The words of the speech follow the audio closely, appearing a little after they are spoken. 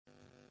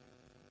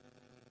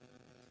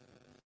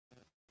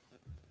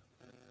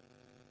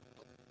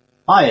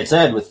Hi, it's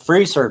Ed with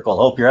Free Circle.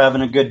 Hope you're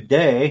having a good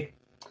day.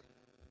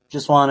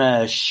 Just want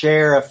to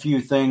share a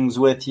few things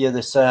with you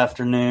this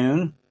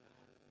afternoon.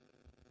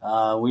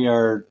 We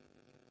are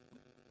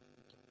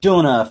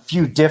doing a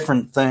few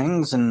different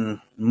things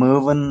and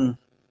moving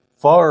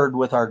forward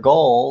with our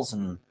goals,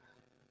 and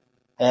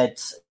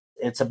it's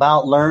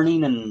about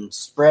learning and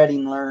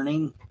spreading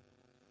learning.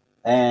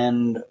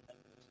 And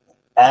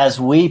as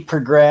we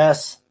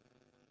progress,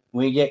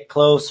 we get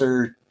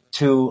closer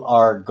to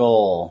our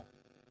goal.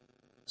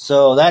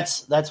 So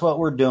that's what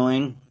we're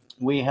doing.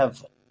 We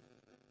have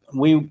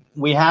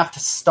to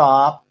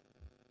stop,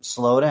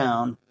 slow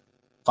down,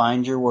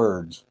 find your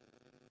words,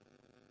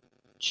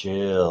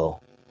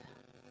 chill.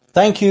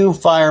 Thank you,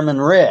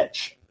 Fireman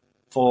Rich,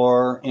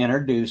 for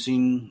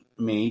introducing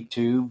me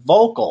to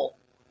Vocal.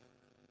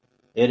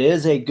 It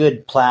is a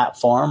good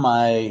platform.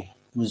 I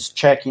was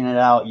checking it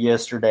out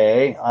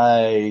yesterday.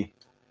 I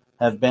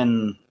have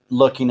been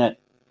looking at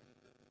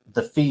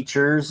the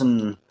features,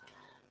 and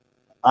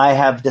I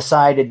have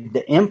decided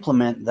to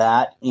implement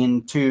that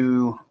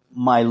into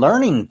my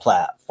learning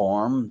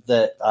platform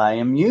that I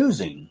am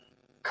using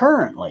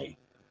currently.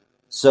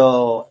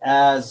 So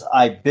as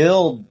I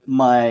build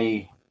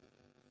my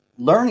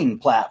learning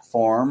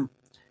platform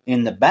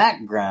in the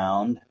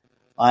background,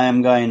 I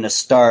am going to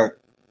start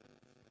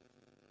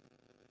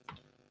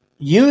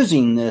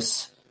using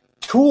this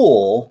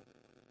tool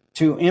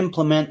to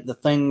implement the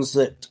things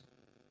that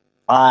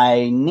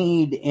I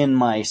need in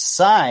my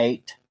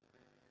site,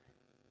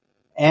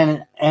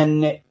 and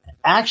it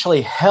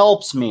actually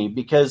helps me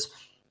because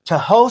to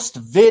host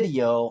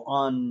video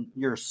on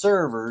your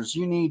servers,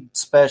 you need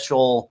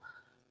special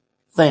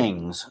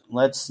things.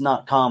 Let's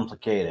not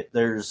complicate it.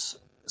 There's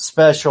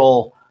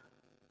special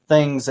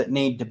things that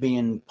need to be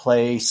in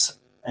place,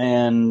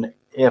 and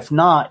if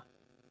not,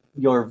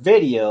 your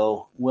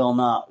video will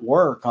not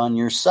work on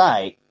your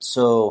site.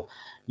 So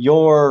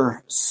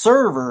your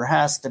server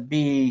has to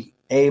be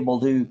able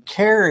to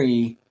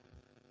carry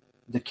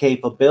the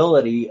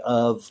capability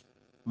of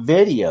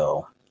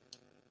video,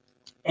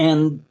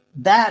 and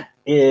that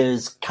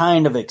is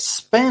kind of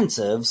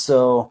expensive.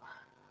 So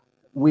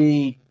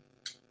we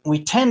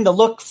tend to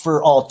look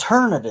for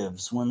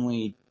alternatives when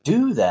we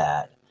do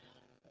that.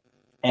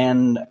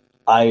 And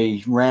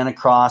I ran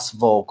across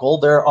Vocal.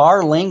 There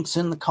are links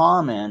in the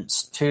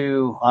comments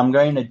to, I'm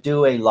going to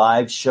do a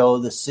live show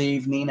this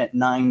evening at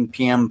 9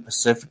 p.m.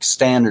 Pacific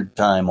Standard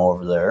Time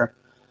over there.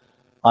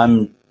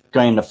 I'm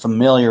going to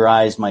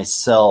familiarize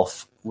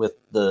myself with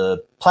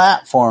the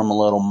platform a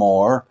little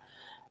more,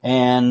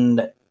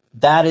 and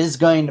that is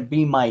going to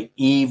be my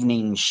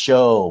evening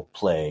show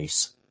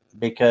place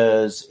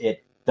because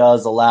it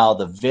does allow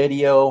the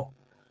video.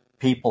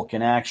 People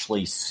can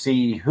actually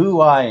see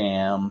who I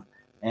am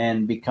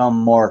and become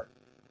more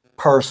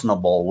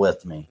personable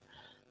with me.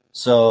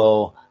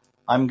 So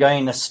I'm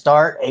going to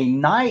start a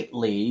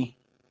nightly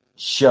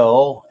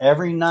show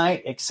every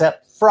night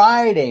except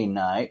Friday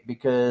night,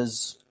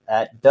 because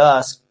at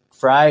dusk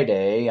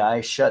Friday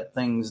I shut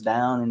things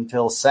down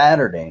until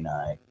Saturday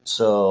night.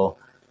 So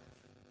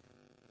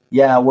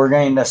yeah, we're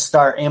going to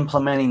start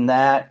implementing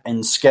that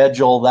and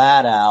schedule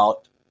that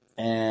out.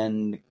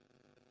 And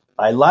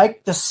I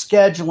like the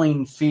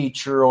scheduling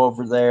feature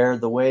over there,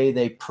 the way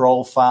they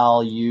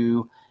profile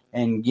you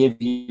and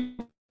give you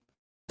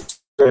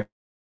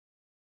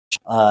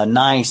a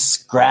nice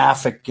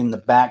graphic in the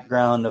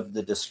background of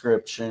the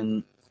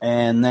description,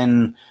 and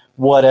then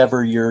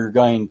whatever you're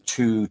going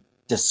to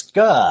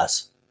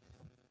discuss.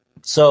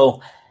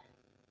 So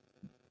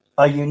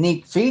a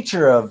unique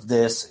feature of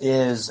this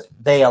is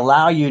they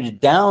allow you to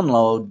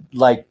download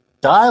like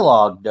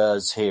Dialogue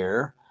does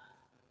here,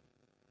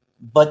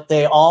 but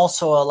they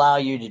also allow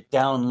you to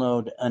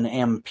download an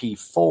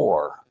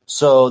MP4.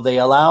 So they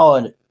allow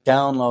a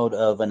download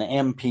of an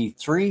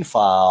MP3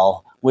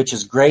 file, which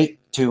is great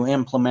to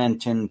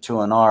implement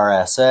into an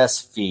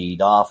RSS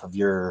feed off of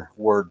your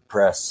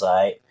WordPress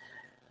site.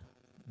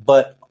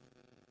 But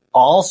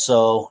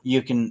also,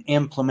 you can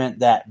implement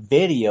that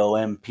video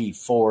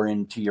MP4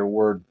 into your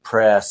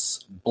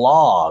WordPress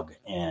blog.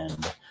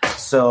 And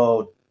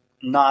so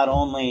not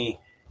only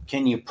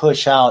can you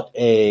push out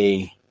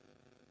a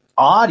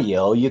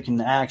audio, you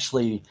can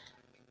actually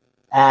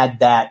add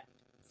that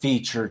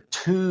feature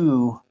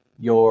to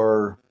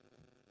your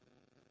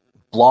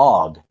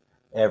blog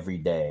every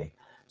day.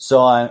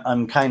 So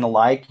I'm kind of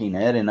liking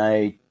it, and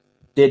I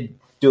did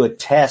do a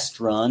test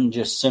run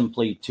just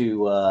simply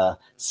to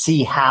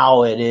see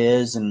how it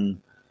is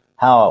and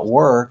how it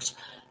works.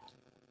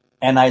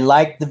 And I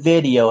like the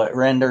video. It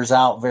renders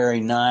out very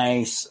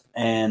nice,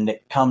 and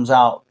it comes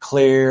out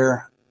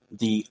clear.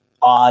 The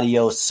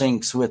audio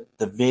syncs with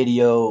the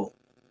video.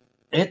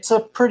 It's a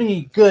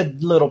pretty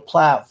good little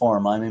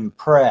platform. I'm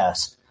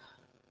impressed.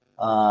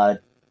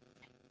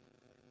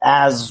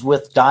 As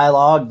with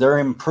Dialogue, they're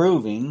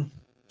improving.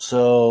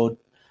 So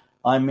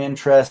I'm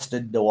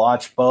interested to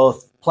watch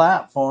both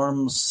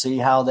platforms, see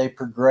how they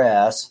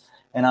progress.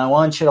 And I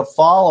want you to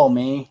follow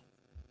me.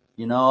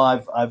 You know,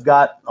 I've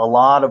got a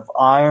lot of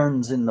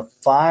irons in the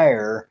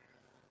fire,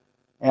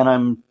 and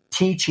I'm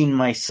teaching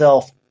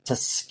myself to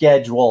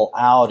schedule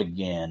out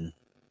again.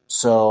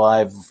 So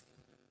I've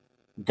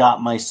got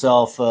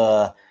myself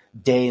a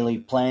daily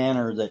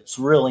planner that's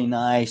really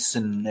nice,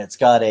 and it's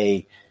got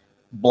a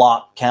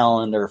block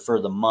calendar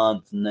for the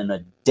month and then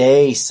a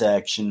day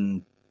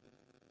section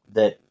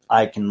that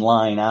I can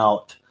line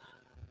out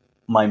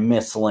my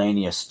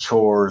miscellaneous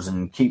chores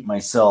and keep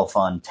myself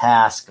on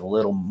task a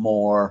little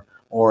more,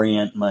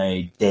 orient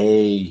my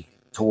day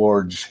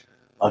towards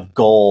a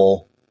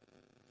goal.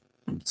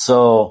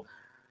 So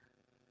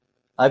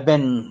I've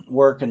been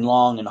working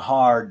long and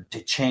hard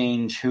to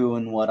change who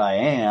and what I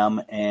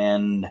am,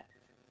 and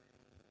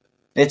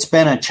it's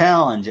been a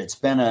challenge. It's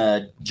been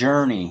a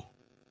journey,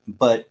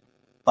 but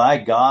by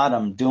God,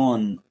 I'm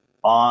doing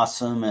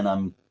awesome, and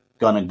I'm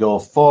going to go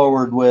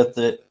forward with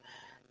it.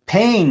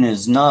 Pain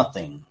is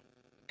nothing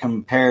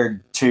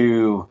compared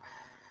to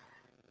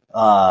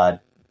how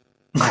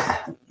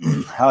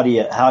do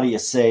you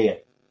say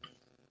it?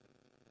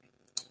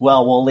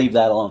 Well, we'll leave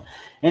that alone.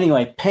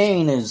 Anyway,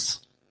 pain is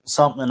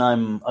something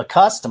I'm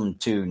accustomed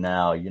to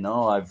now. You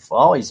know, I've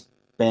always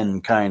been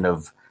kind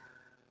of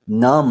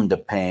numb to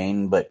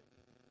pain, but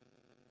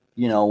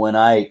you know, when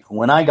I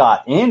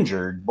got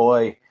injured,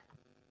 boy,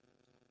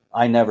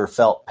 I never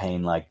felt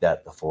pain like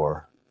that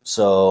before.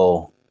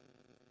 So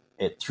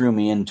it threw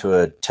me into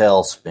a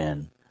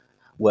tailspin.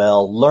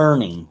 Well,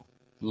 learning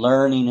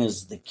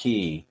is the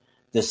key.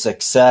 The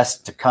success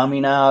to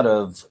coming out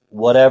of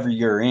whatever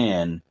you're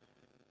in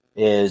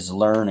is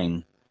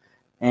learning.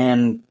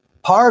 And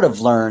part of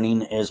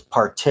learning is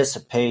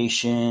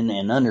participation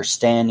and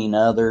understanding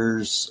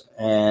others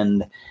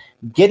and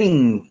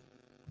getting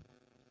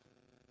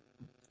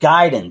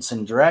guidance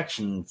and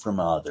direction from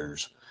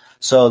others.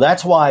 So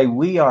that's why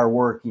we are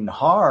working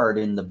hard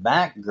in the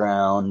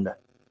background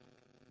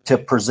to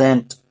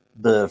present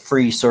the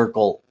Free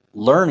Circle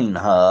Learning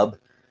Hub.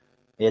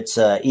 It's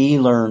an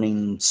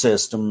e-learning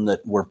system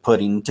that we're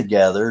putting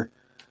together.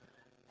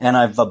 And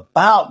I've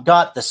about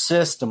got the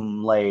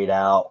system laid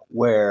out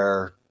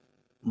where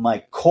my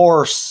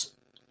course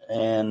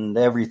and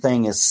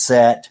everything is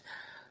set.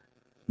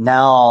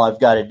 Now all I've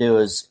got to do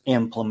is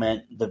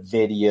implement the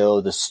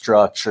video, the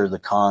structure, the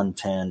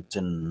content,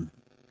 and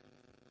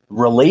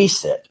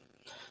release it.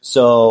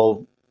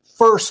 So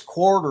first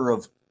quarter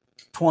of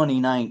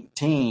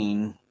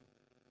 2019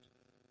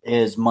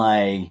 is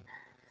my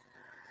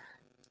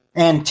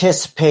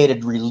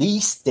anticipated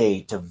release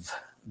date of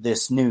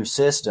this new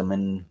system.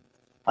 And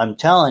I'm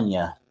telling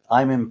you,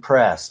 I'm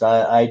impressed.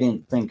 I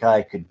didn't think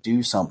I could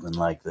do something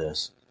like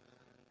this.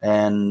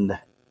 And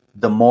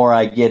the more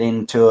I get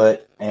into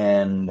it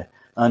and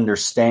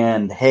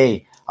understand,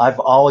 hey, I've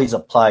always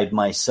applied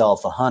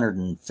myself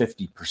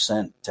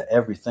 150% to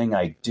everything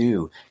I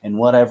do. And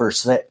whatever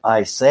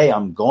I say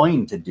I'm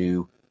going to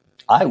do,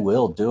 I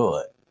will do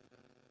it.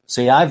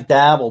 See, I've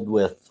dabbled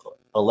with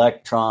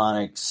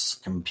electronics,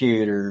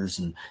 computers,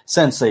 and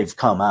since they've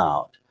come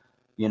out,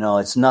 you know,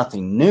 it's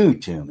nothing new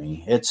to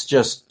me. It's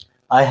just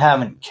I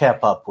haven't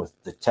kept up with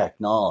the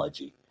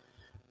technology.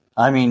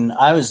 I mean,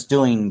 I was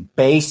doing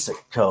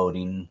basic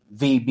coding,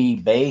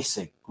 VB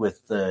Basic,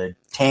 with the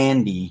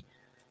Tandy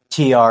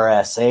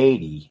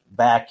TRS-80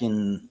 back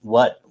in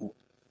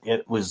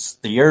it was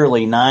the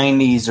early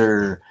 90s,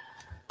 or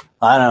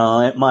I don't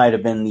know, it might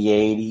have been the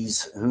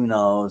 80s. Who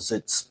knows?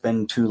 It's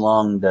been too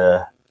long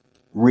to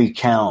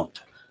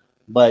recount.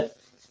 But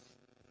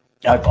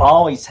I've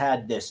always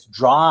had this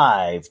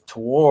drive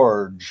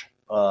towards,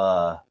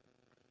 I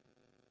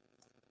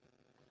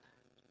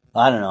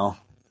don't know,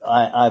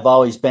 I've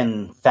always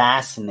been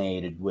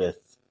fascinated with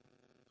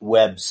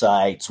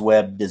websites,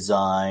 web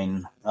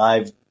design.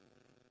 I've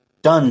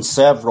done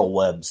several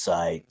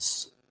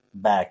websites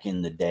back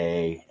in the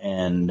day,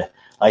 and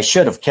I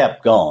should have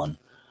kept going.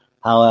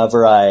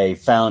 However, I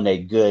found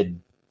a good,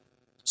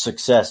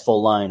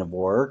 successful line of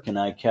work, and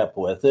I kept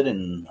with it,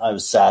 and I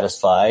was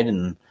satisfied,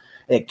 and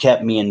it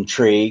kept me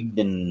intrigued,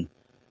 and,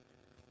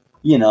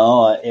 you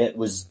know, it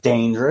was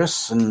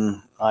dangerous,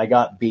 and I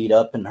got beat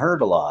up and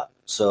hurt a lot.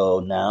 So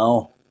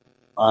now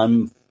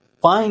I'm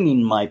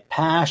finding my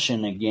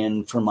passion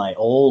again for my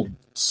old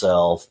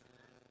self,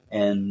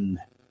 and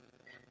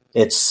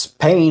it's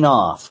paying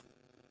off.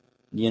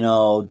 You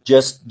know,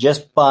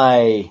 just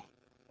by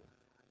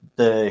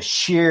the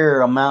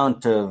sheer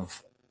amount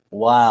of,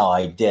 wow,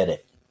 I did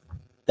it.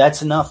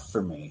 That's enough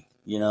for me.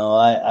 You know,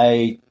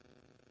 I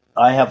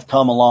have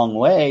come a long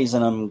ways,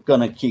 and I'm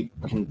going to keep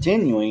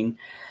continuing.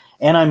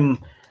 And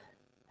I'm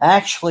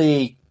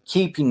actually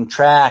keeping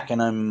track,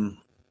 and I'm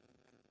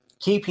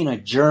keeping a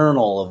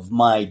journal of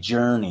my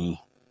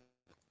journey,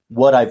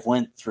 what I've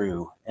went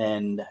through,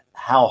 and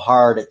how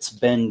hard it's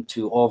been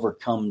to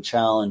overcome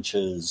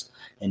challenges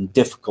and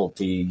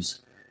difficulties,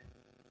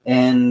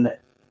 and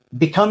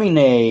becoming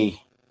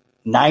a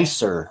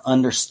nicer,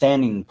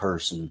 understanding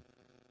person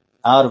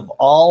out of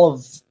all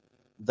of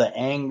the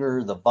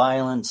anger, the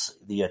violence,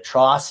 the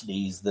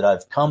atrocities that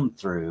I've come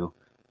through,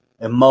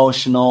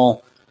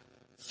 emotional,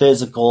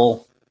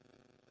 physical.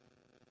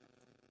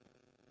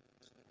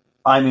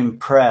 I'm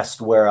impressed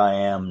where I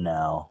am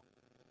now.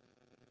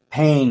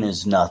 pain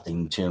is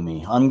nothing to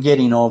me. I'm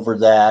getting over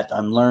that.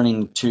 I'm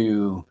learning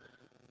to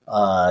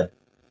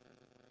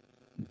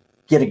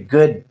get a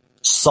good,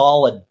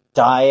 solid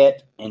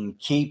diet and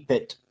keep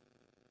it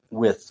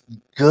with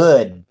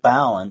good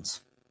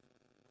balance.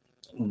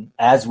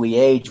 As we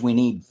age, we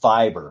need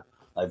fiber.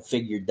 I've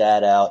figured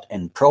that out.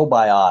 And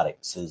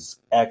probiotics is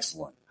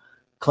excellent.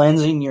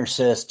 Cleansing your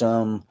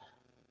system,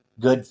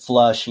 good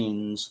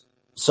flushings.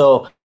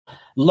 So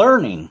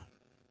learning,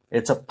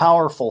 it's a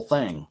powerful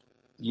thing.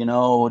 You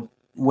know,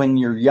 when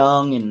you're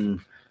young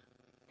and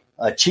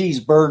a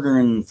cheeseburger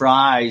and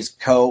fries,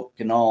 Coke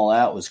and all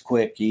that was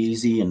quick,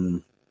 easy,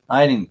 and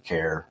I didn't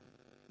care.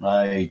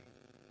 I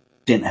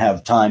didn't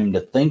have time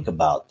to think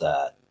about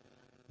that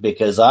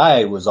because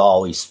I was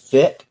always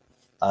fit.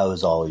 I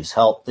was always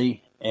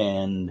healthy,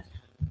 and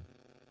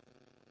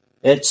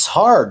it's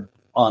hard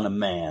on a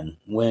man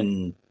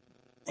when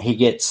he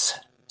gets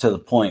to the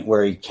point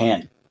where he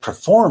can't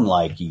perform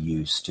like he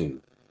used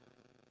to.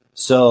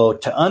 So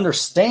to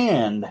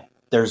understand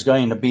there's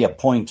going to be a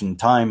point in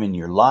time in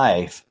your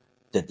life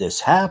that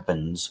this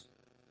happens,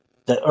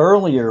 the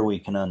earlier we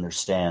can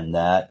understand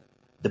that,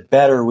 the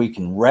better we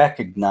can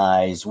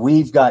recognize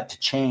we've got to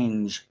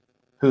change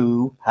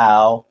who,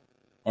 how,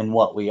 and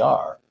what we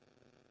are.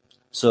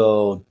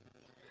 So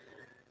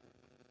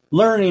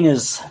learning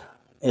is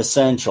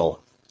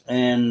essential.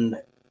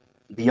 And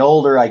the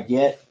older I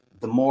get,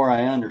 the more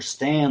I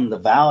understand the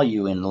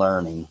value in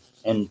learning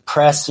and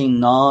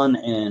pressing on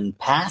and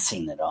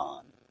passing it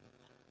on.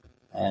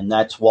 And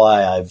that's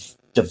why I've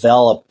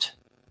developed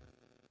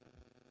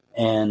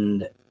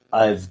and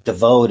I've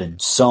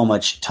devoted so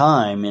much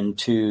time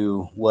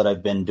into what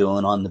I've been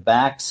doing on the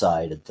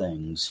backside of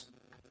things.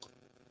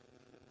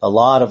 A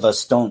lot of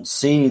us don't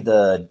see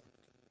the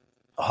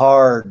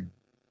hard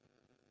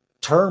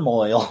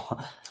turmoil,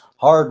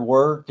 hard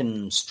work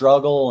and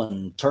struggle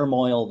and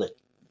turmoil that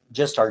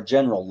just our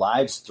general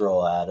lives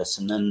throw at us.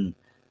 And then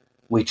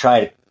we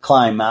try to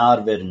climb out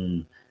of it.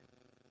 And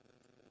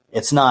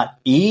it's not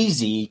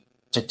easy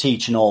to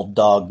teach an old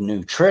dog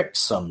new tricks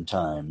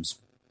sometimes.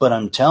 But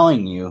I'm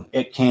telling you,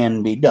 it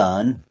can be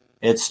done.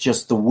 It's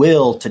just the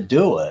will to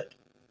do it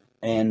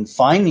and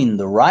finding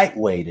the right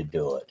way to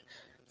do it,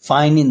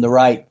 finding the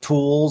right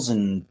tools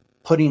and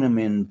putting them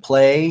in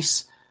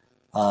place,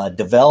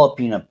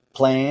 developing a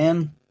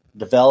plan,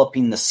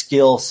 developing the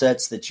skill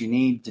sets that you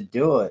need to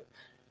do it,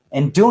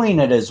 and doing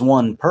it as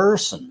one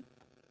person.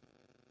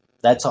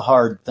 That's a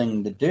hard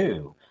thing to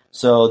do.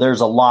 So there's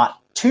a lot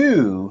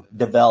to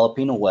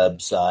developing a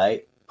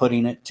website,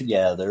 putting it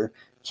together,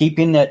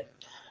 keeping it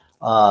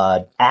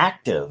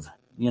active.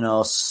 You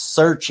know,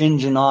 search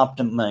engine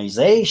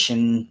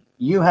optimization,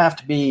 you have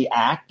to be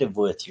active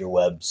with your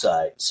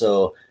website.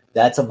 So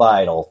that's a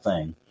vital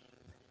thing.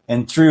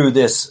 And through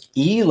this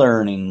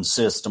e-learning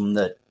system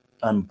that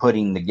I'm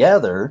putting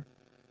together,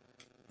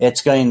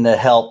 it's going to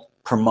help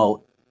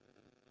promote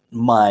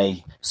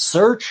my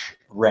search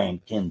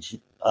rankings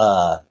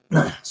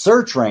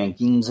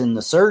in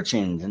the search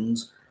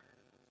engines.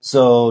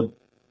 So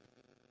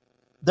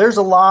there's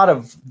a lot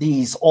of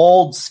these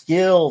old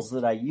skills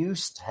that I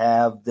used to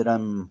have that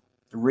I'm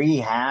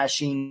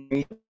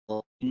rehashing.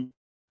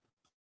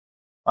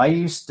 I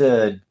used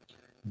to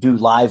do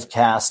live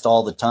cast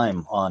all the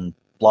time on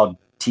Blog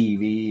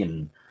TV,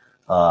 and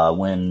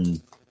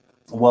when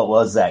what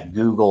was that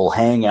Google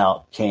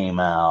Hangout came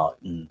out,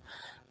 and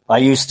I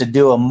used to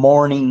do a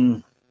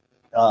morning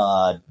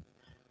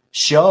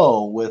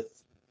show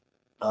with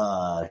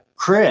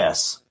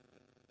Chris,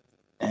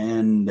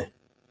 and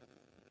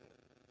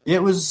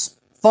it was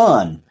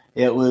fun.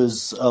 It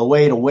was a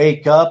way to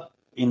wake up,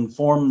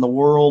 inform the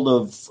world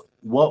of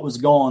what was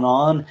going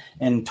on,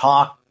 and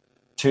talk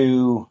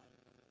to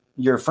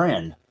your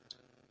friend.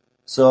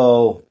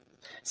 So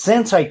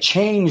since I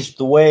changed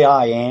the way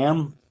I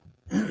am,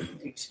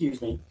 excuse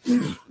me,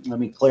 let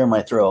me clear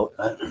my throat.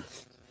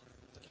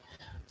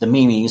 The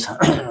memes.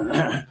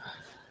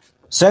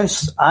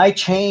 Since I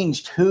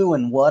changed who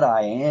and what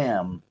I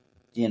am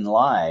in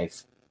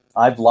life,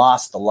 I've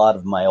lost a lot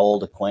of my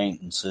old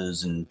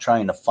acquaintances, and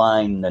trying to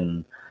find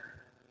and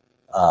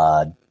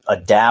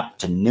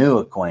adapt to new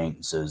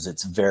acquaintances,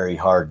 it's very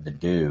hard to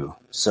do.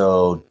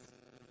 So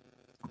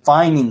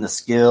finding the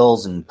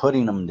skills and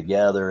putting them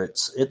together,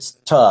 it's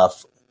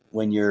tough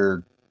when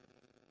you're,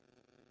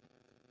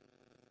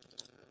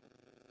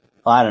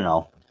 I don't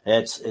know,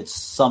 it's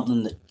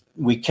something that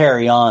we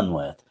carry on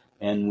with,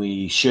 and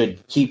we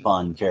should keep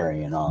on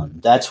carrying on.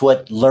 That's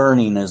what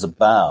learning is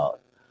about.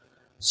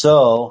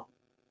 So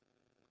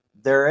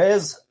there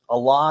is a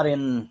lot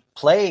in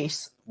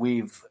place.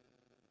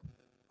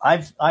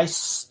 I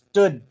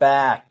stood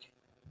back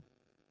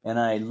and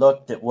I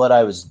looked at what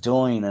I was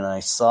doing, and I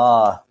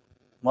saw,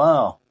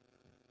 wow,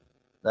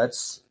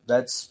 that's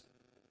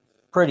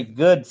pretty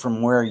good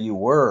from where you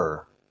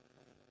were.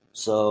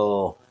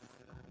 So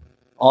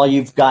all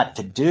you've got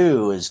to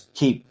do is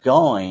keep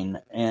going,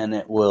 and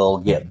it will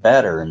get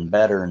better and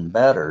better and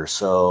better.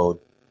 So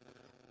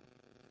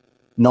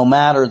no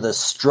matter the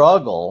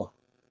struggle,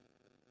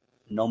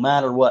 no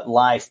matter what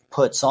life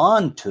puts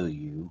on to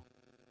you,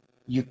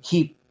 you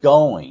keep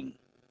going.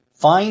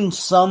 Find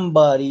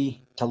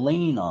somebody to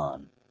lean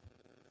on,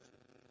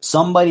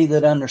 somebody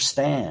that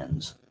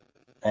understands,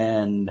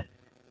 and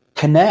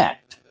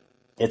connect.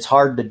 It's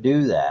hard to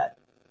do that.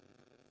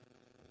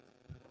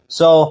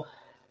 So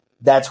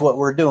that's what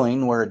we're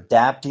doing. We're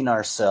adapting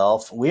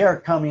ourselves. We are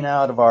coming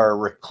out of our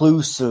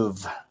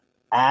reclusive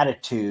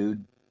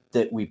attitude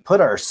that we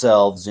put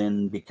ourselves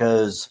in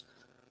because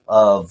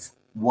of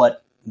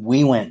what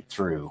we went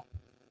through.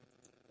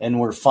 And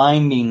we're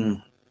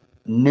finding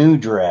new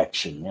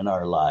direction in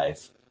our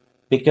life.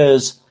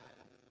 Because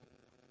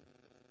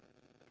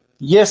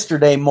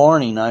yesterday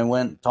morning I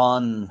went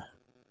on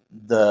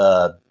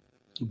the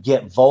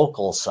Get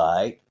Vocal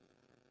site,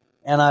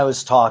 and I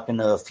was talking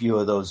to a few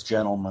of those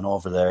gentlemen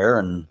over there,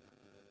 and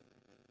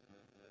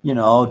you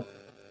know,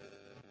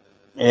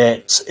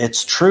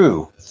 it's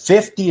true.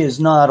 50 is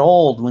not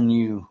old when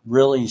you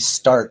really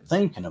start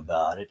thinking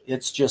about it.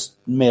 It's just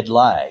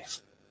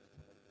midlife.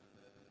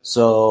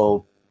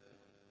 So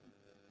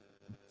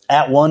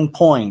at one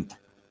point,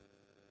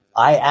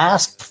 I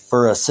asked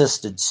for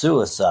assisted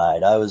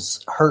suicide. I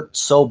was hurt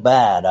so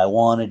bad, I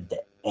wanted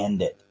to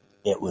end it.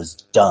 It was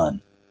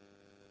done.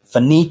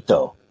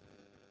 Finito.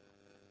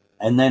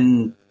 And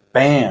then,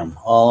 bam,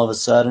 all of a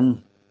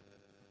sudden,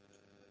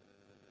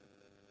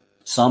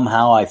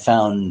 somehow I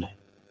found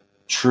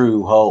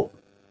true hope,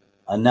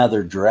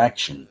 another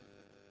direction.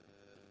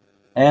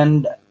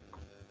 And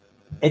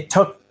it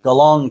took a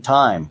long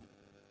time.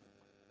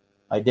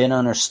 I didn't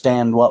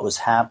understand what was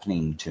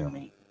happening to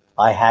me.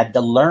 I had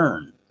to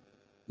learn.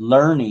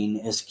 Learning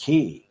is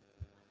key.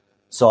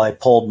 So I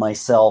pulled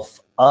myself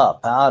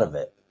up out of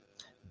it.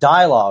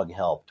 Dialogue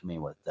helped me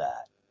with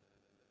that.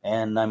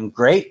 And I'm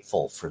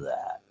grateful for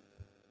that.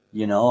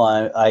 You know,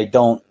 I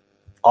don't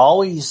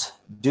always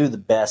do the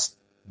best,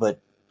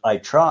 but I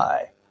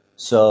try.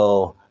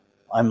 So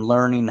I'm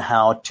learning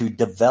how to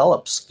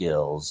develop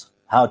skills,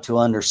 how to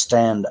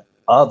understand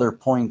other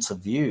points of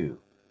view.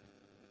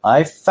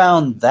 I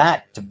found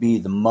that to be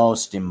the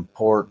most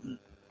important.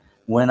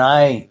 When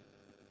I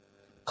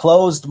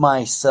closed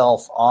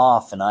myself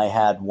off and I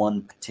had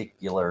one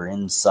particular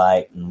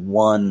insight and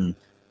one,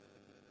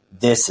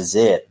 this is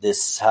it,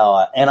 this is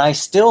how and I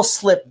still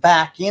slip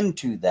back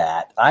into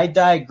that. I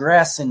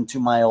digress into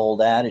my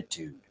old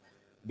attitude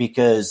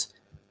because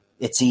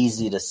it's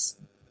easy to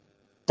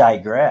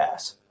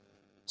digress.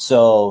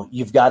 So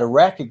you've got to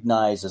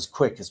recognize as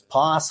quick as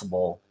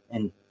possible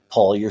and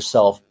pull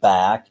yourself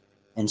back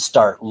and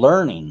start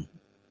learning.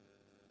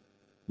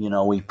 You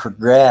know, we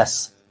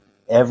progress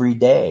every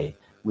day.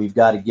 We've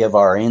got to give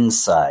our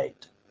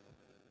insight.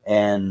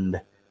 And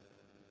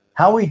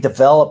how we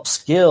develop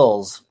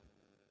skills,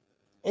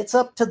 it's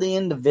up to the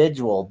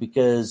individual,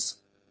 because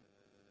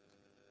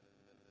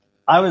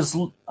I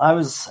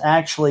was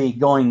actually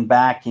going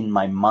back in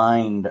my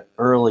mind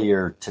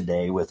earlier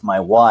today with my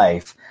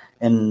wife,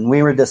 and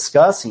we were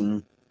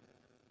discussing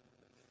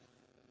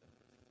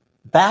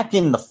back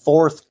in the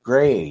 4th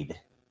grade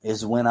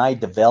is when I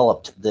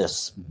developed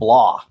this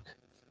block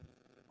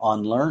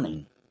on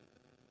learning,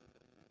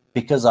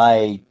 because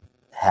I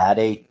had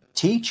a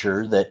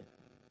teacher that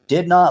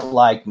did not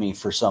like me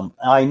for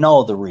I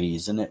know the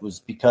reason. It was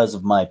because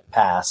of my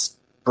past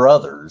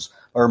brothers,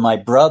 or my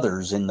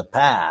brothers in the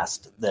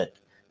past that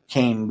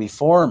came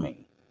before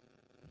me.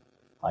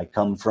 I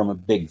come from a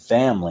big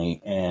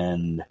family,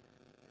 and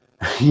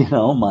you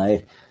know,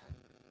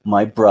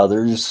 my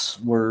brothers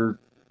were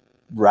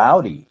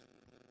rowdy.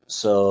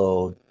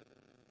 So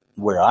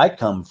where I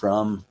come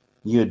from,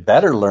 you'd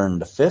better learn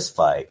to fist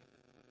fight,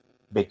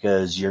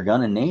 because you're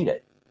going to need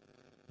it.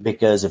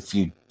 Because if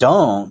you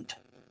don't,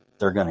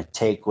 they're going to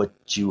take what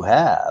you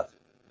have.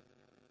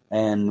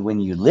 And when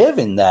you live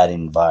in that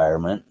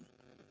environment,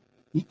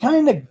 you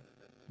kind of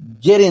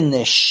get in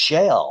this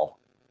shell,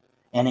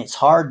 and it's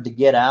hard to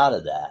get out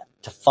of that,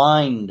 to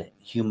find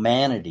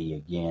humanity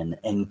again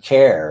and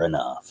care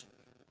enough.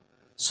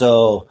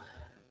 So,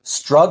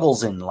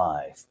 struggles in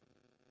life,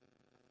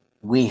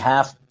 we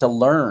have to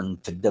learn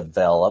to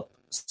develop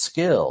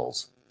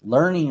skills.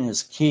 Learning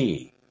is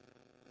key.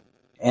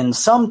 And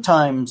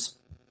sometimes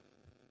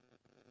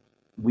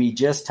we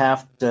just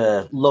have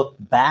to look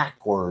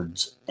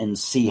backwards and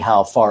see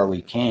how far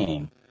we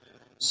came.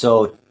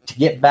 So to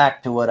get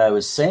back to what I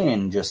was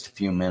saying just a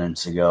few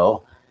minutes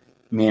ago,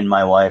 me and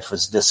my wife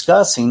was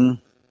discussing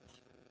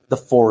the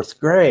 4th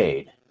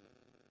grade.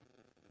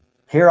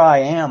 Here I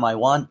am. I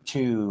want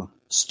to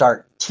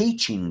start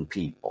teaching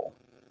people.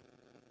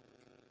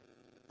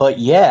 But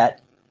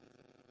yet,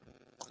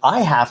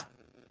 I have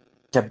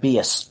to be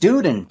a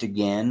student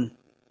again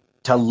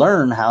to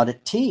learn how to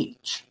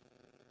teach,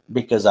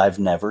 because I've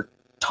never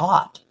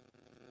taught.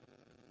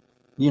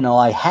 You know,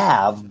 I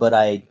have, but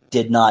I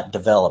did not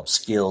develop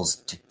skills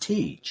to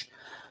teach.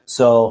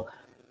 So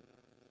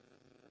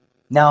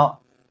now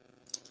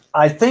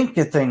I think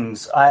of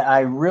things,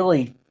 I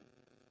really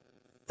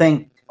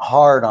think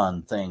hard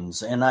on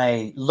things, and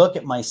I look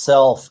at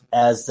myself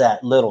as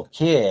that little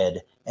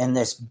kid and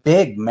this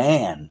big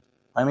man.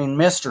 I mean,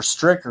 Mr.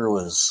 Stricker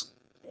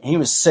he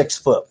was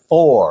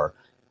 6'4",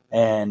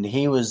 and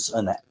he was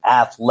an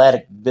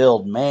athletic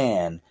build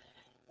man.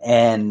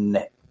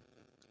 And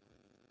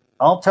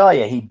I'll tell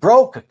you, he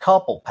broke a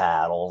couple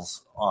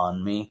paddles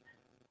on me,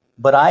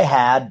 but I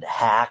had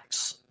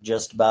hacks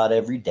just about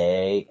every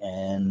day.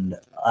 And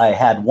I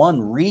had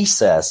one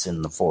recess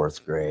in the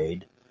 4th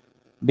grade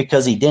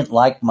because he didn't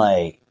like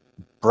my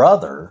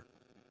brother.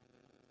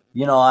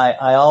 You know,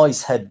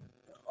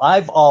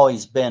 I've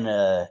always been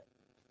a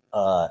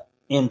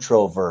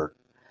introvert.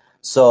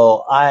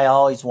 So I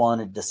always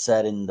wanted to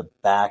sit in the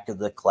back of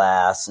the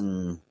class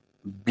and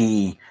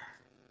be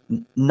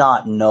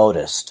not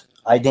noticed.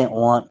 I didn't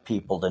want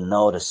people to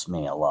notice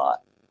me a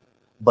lot.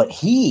 But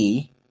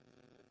he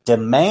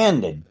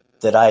demanded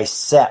that I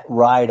sat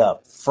right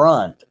up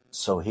front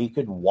so he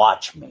could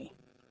watch me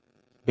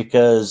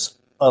because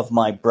of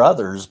my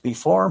brothers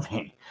before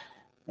me.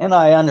 And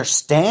I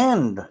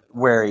understand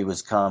where he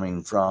was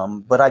coming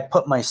from, but I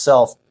put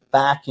myself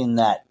back in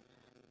that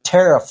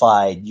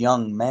terrified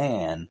young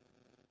man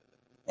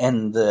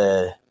and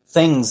the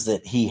things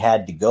that he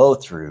had to go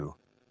through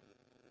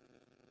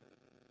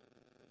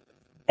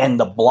and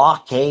the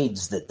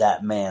blockades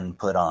that man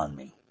put on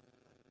me.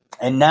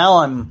 And now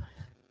I'm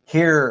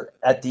here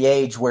at the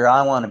age where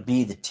I want to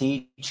be the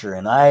teacher,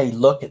 and I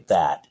look at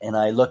that and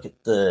I look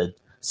at the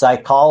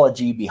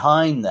psychology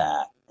behind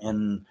that,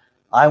 and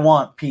I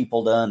want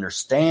people to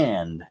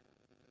understand,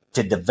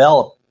 to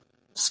develop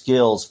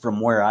skills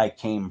from where I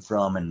came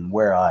from and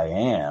where I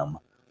am.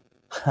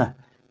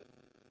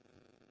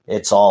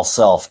 It's all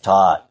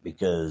self-taught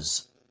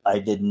because I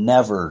did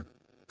never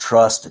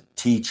trust a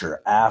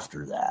teacher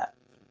after that.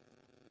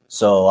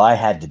 So I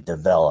had to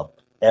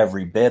develop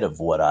every bit of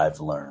what I've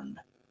learned.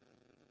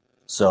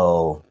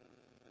 So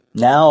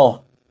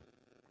now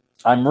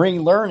I'm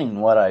relearning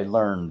what I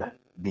learned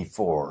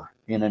before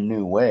in a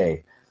new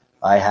way.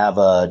 I have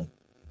a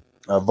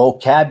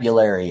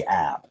vocabulary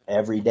app.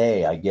 Every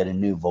day I get a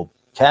new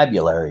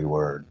vocabulary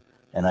word,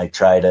 and I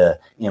try to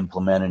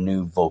implement a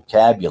new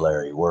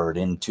vocabulary word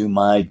into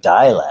my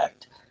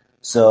dialect.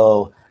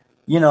 So,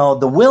 you know,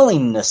 the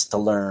willingness to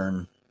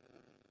learn.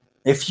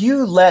 If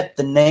you let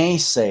the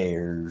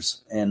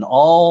naysayers and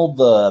all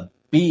the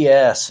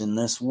BS in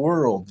this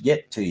world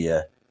get to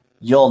you,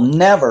 you'll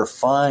never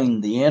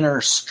find the inner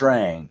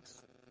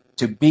strength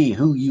to be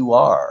who you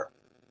are,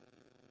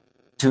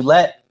 to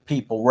let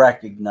people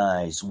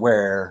recognize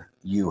where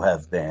you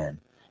have been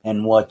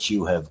and what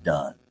you have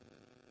done.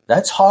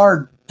 That's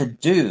hard to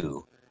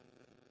do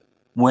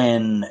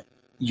when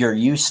you're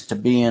used to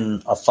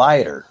being a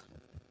fighter,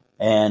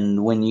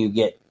 and when you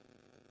get,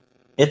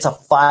 it's a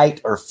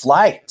fight or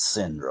flight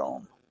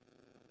syndrome.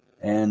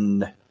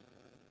 And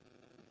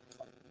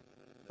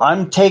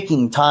I'm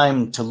taking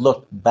time to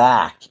look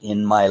back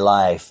in my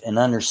life and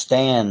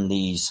understand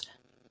these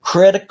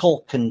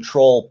critical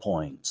control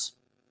points.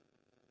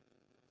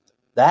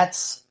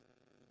 That's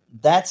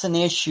an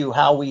issue,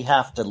 how we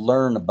have to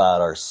learn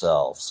about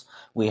ourselves.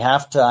 We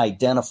have to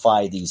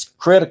identify these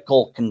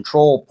critical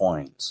control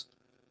points.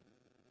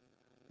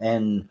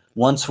 And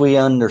once we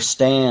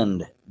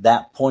understand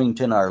that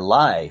point in our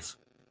life,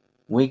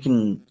 we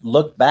can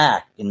look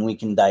back and we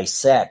can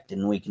dissect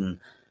and we can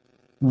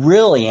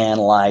really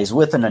analyze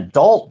with an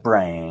adult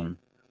brain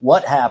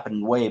what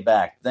happened way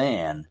back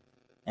then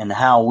and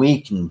how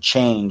we can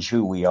change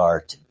who we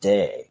are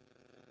today.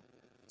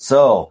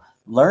 So,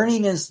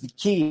 learning is the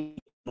key.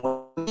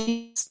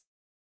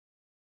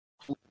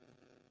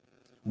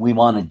 We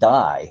want to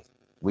die.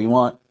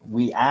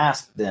 We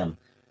ask them,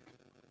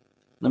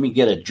 let me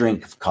get a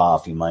drink of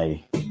coffee.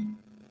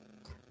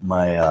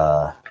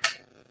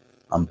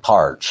 I'm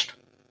parched.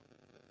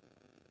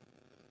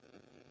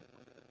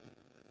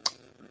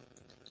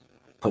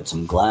 Put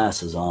some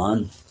glasses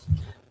on.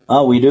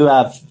 We do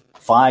have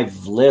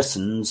 5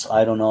 listens.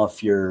 I don't know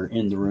if you're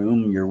in the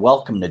room. You're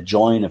welcome to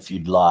join if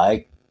you'd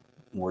like.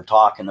 We're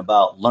talking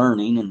about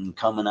learning and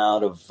coming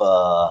out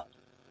of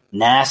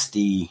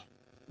nasty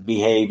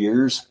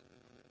behaviors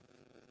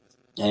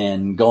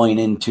and going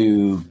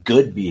into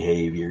good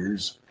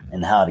behaviors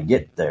and how to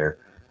get there.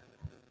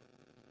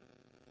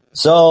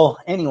 So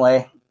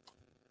anyway,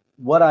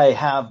 what I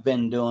have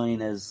been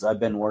doing is I've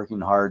been working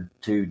hard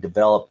to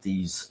develop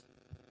these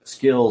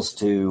skills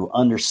to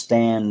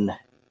understand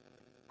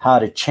how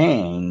to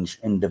change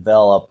and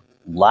develop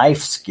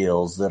life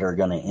skills that are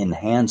going to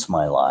enhance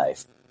my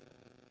life.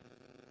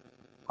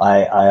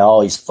 I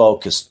always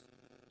focused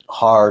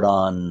hard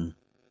on,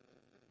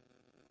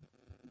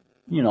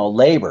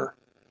 labor.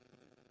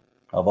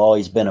 I've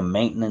always been a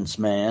maintenance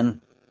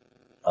man,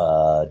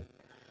 auto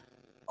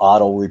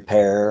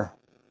repair,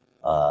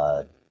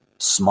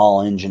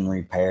 small engine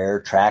repair,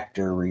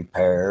 tractor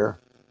repair,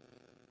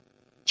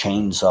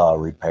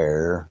 chainsaw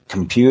repair,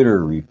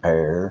 computer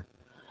repair.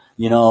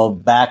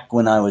 Back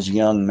when I was a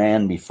young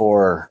man,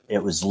 before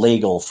it was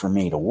legal for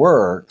me to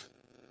work,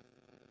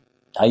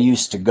 I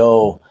used to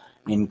go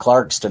in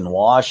Clarkston,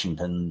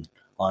 Washington,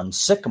 on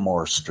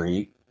Sycamore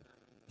Street.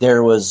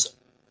 There was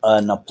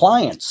an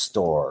appliance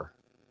store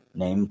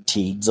named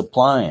Teed's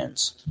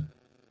Appliance.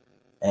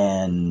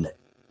 And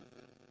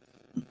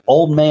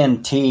old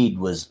man Teed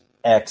was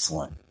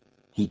excellent.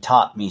 He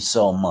taught me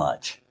so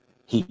much.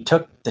 He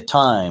took the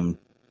time.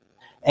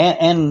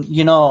 And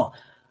you know,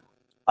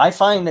 I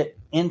find it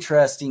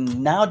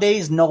interesting.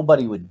 Nowadays,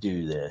 nobody would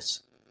do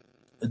this.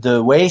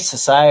 The way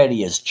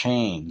society has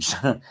changed,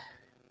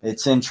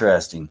 it's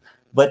interesting.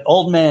 But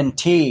Old Man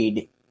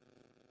Teed,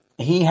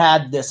 he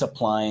had this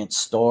appliance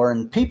store,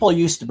 and people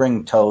used to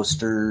bring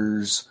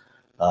toasters,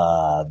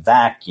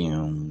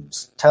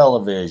 vacuums,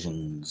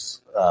 televisions,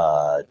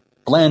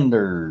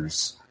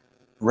 blenders,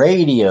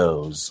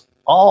 radios,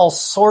 all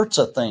sorts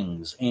of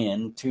things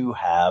in to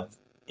have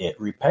it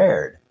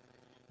repaired.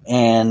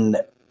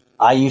 And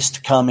I used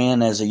to come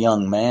in as a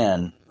young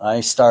man. I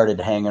started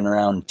hanging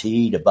around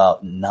Teed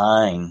about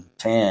 9,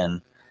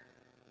 10,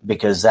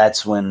 because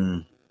that's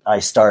when I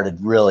started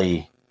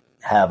really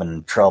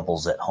having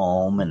troubles at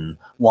home and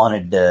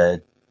wanted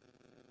to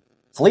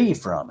flee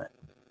from it.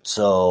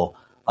 So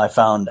I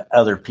found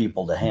other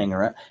people to hang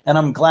around. And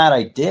I'm glad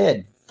I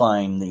did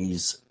find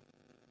these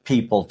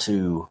people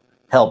to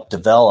help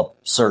develop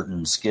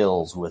certain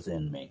skills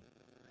within me.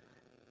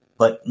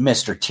 But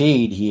Mr.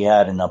 Teed, he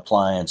had an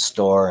appliance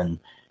store, and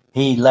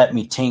he let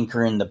me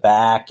tinker in the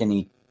back, and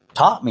he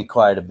taught me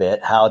quite a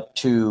bit how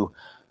to.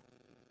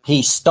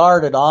 He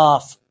started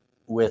off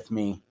with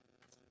me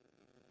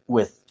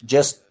with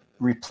just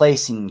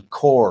replacing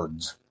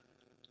cords.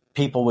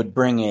 People would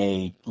bring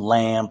a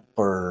lamp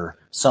or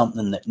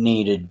something that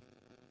needed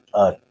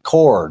a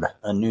cord,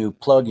 a new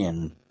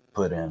plug-in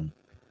put in.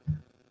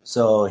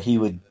 So he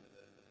would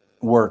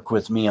work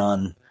with me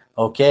on,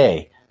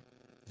 okay,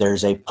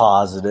 there's a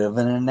positive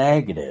and a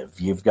negative.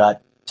 You've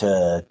got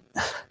to,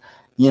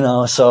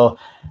 so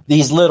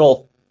these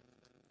little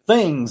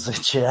things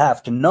that you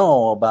have to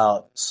know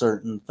about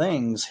certain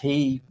things,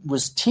 he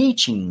was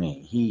teaching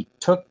me. He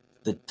took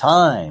the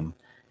time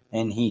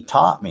and he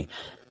taught me.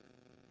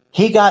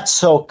 He got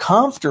so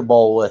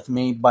comfortable with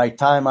me by the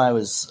time I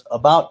was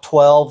about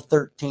 12,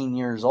 13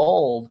 years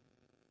old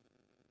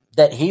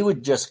that he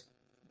would just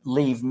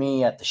leave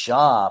me at the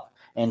shop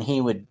and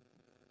he would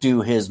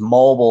do his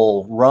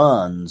mobile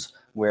runs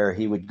where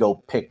he would go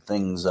pick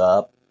things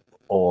up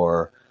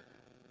or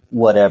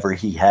whatever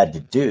he had to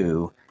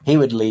do. He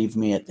would leave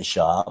me at the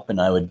shop and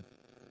I would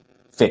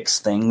fix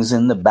things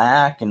in the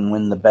back. And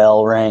when the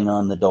bell rang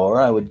on the door,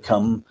 I would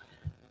come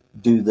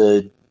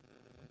do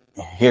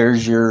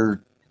here's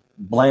your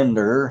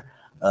blender,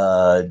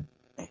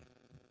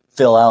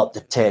 fill out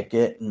the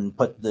ticket and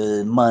put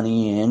the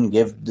money in,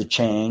 give the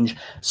change.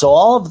 So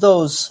all of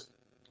those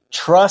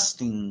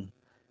trusting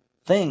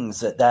things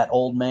that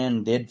old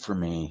man did for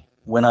me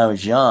when I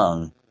was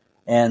young,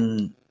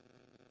 and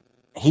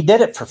he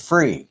did it for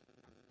free.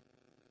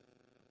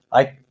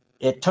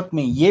 It took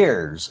me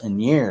years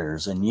and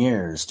years and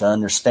years to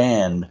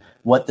understand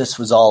what this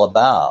was all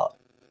about.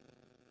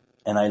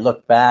 And I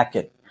look back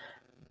at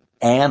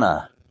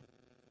Anna,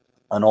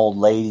 an old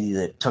lady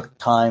that took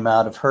time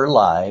out of her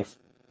life,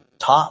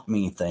 taught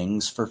me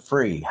things for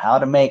free. How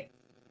to make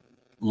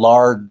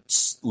lard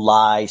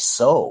lye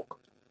soap.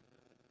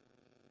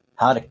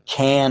 How to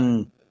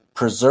can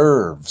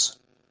preserves,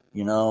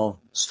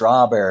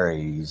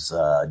 strawberries,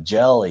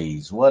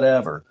 jellies,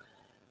 whatever.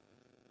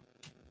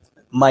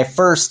 My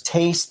first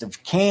taste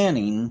of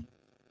canning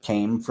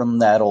came from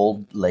that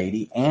old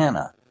lady,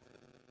 Anna.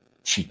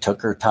 She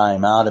took her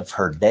time out of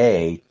her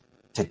day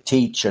to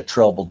teach a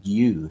troubled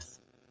youth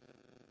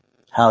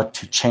how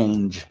to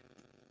change.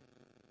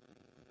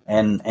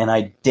 And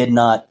I did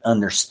not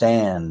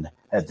understand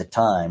at the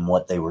time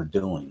what they were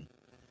doing.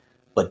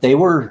 But they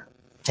were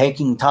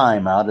taking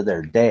time out of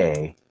their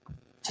day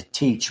to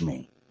teach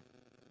me.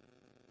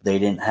 They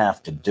didn't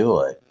have to do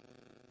it.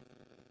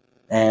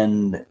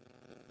 And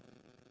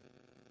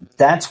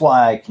that's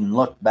why I can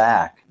look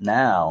back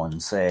now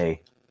and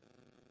say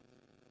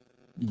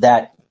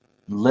that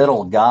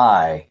little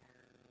guy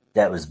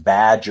that was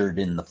badgered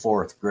in the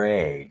 4th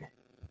grade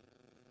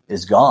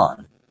is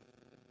gone.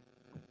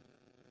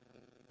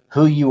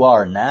 Who you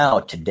are now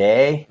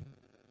today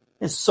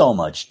is so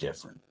much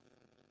different.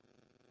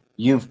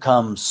 You've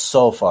come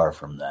so far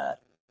from that.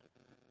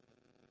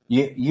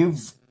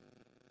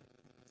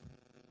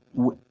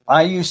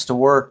 I used to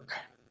work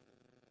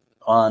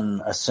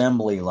on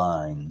assembly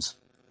lines,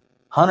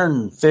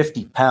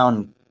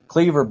 150-pound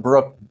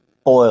Cleaverbrook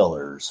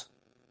boilers,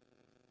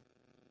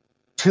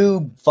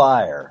 tube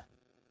fire,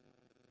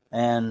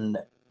 and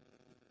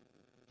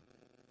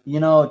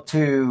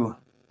to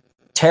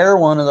tear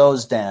one of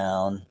those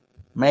down,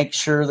 make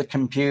sure the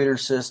computer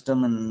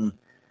system and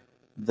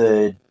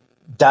the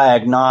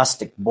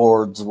diagnostic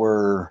boards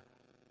were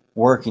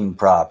working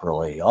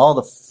properly, all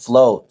the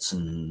floats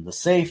and the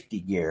safety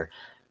gear.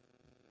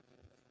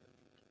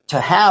 To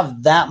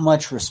have that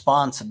much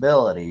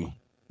responsibility,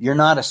 you're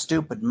not a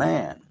stupid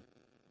man.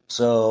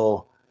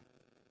 So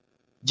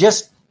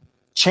just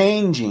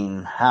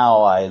changing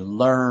how I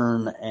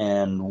learn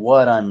and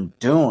what I'm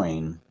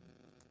doing,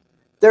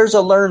 there's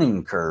a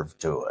learning curve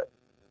to it.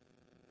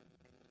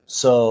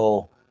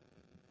 So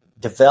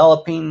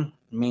developing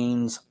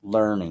means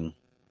learning.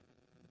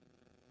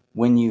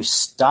 When you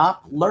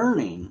stop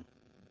learning,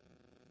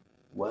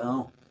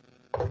 well,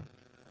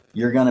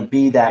 you're going to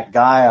be that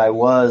guy I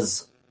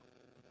was,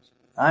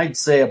 I'd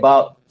say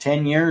about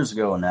 10 years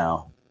ago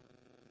now.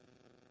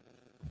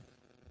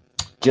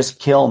 Just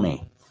kill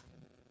me.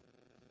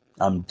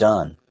 I'm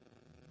done.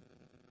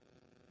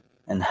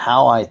 And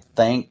how I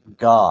thank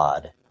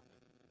God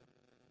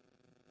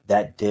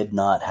that did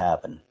not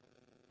happen.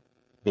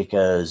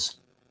 Because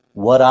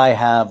what I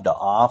have to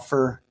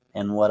offer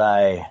and what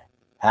I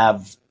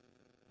have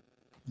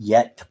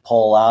yet to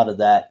pull out of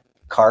that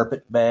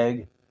carpet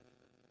bag,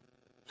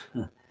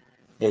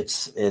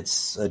 it's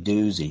a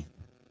doozy.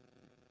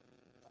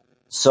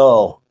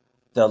 So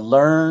the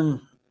learning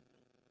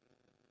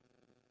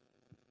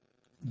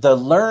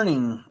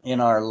in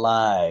our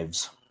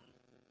lives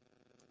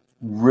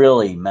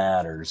really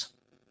matters.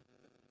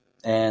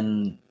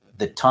 And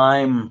the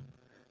time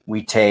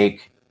we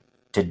take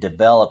to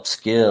develop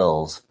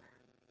skills,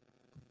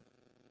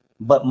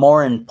 but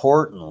more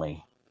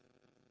importantly,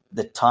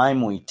 the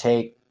time we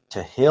take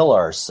to heal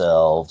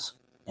ourselves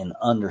and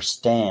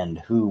understand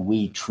who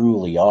we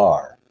truly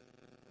are.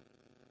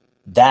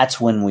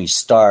 That's when we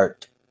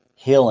start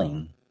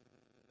healing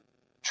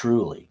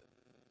truly.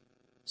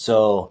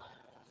 So,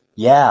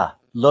 yeah,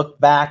 look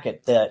back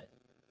at that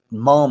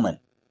moment,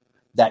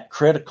 that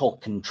critical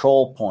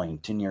control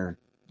point in your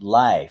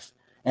life.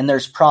 And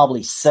there's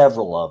probably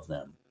several of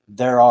them.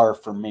 There are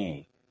for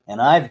me. And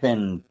I've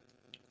been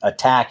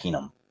attacking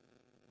them.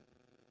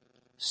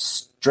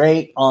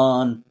 Straight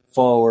on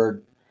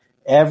forward.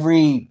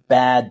 Every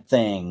bad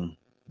thing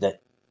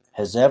that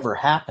has ever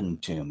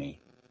happened to me,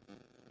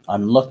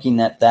 I'm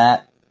looking at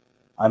that.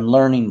 I'm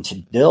learning to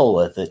deal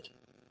with it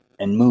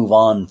and move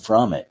on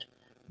from it.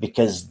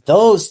 Because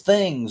those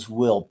things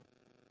will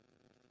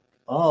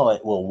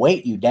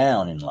weight you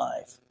down in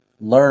life.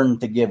 Learn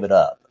to give it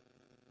up.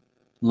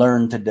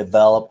 Learn to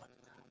develop.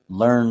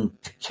 Learn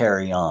to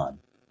carry on.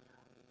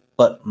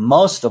 But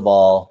most of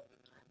all,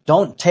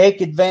 don't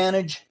take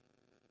advantage.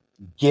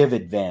 Give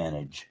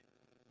advantage.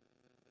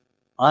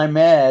 I'm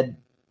Ed.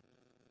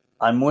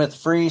 I'm with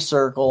Free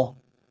Circle.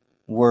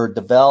 We're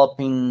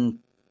developing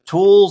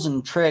tools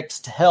and tricks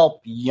to help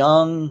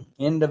young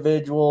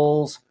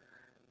individuals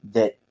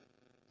that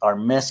are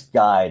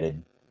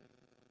misguided.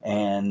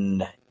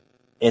 And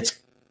it's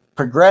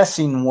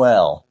progressing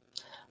well.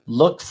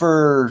 Look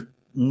for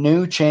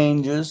new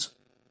changes.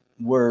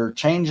 We're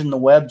changing the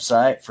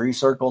website,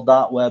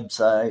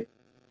 freecircle.website.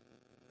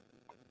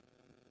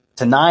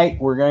 Tonight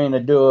we're going to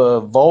do a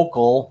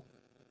vocal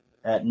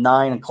at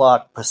 9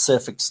 o'clock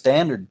Pacific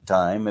Standard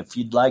Time. If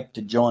you'd like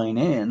to join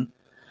in,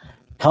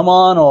 come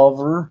on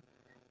over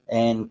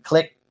and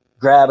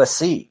grab a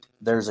seat.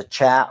 There's a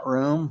chat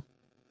room.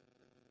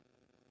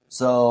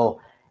 So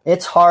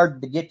it's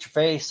hard to get your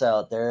face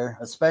out there,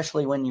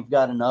 especially when you've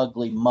got an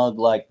ugly mug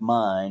like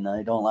mine.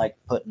 I don't like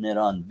putting it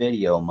on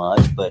video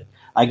much, but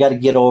I got to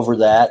get over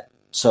that.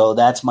 So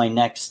that's my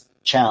next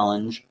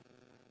challenge,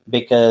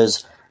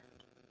 because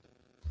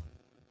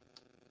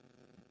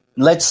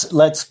let's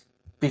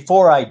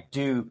before I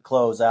do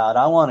close out,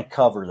 I want to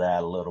cover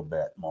that a little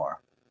bit more.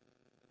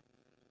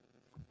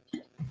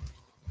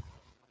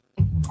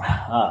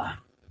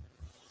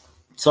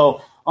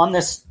 So on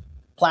this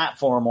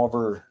platform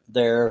over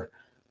there,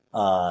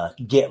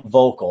 Get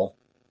Vocal,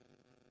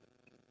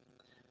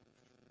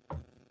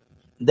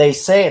 they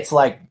say it's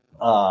like,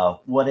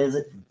 what is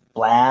it?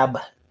 Blab.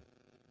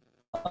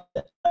 I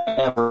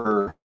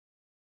never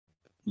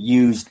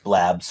used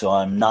Blab, so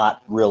I'm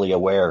not really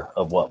aware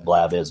of what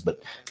Blab is,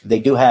 but they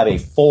do have a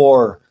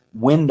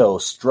 4-window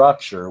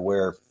structure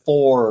where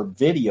 4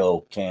 video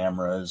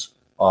cameras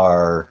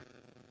are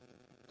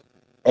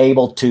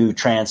able to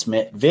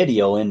transmit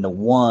video into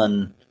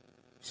one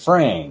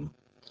frame.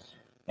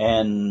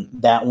 And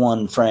that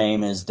one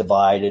frame is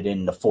divided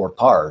into 4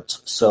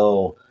 parts.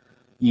 So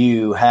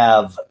you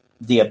have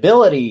the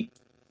ability.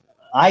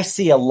 I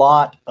see a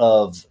lot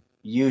of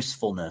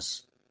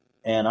usefulness,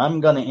 and I'm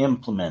going to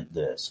implement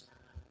this.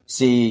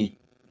 See,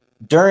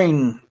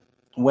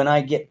 when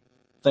I get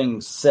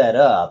things set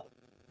up,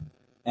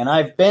 and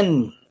I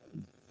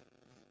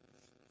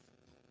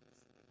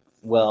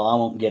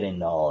won't get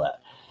into all that.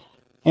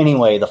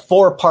 Anyway, the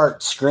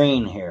 4-part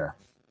screen here.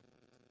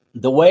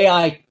 The way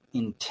I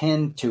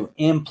intend to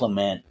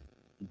implement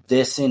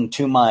this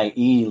into my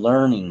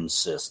e-learning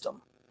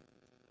system,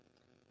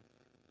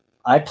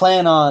 I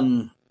plan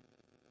on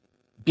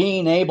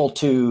being able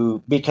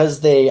to,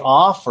 because they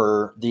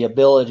offer the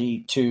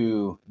ability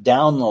to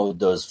download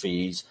those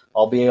feeds,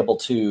 I'll be able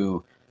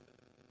to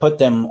put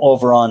them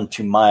over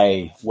onto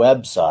my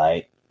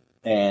website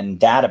and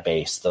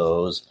database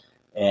those.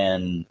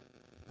 And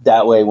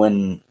that way,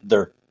 when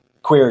they're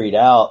queried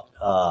out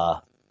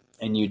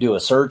and you do a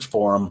search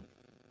for them,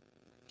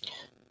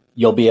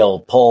 you'll be able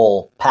to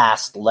pull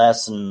past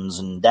lessons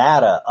and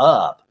data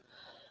up.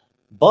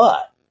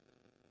 But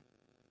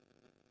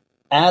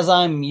as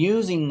I'm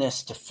using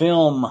this to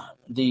film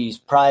these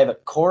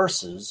private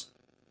courses,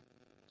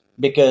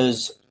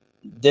 because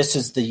this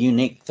is the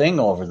unique thing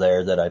over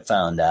there that I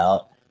found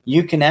out,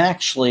 you can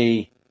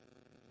actually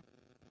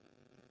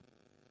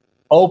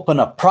open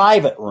a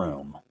private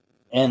room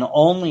and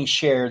only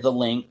share the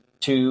link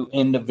to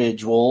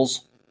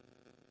individuals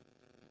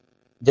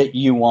that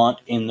you want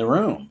in the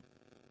room.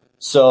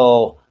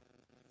 So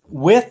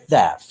with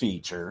that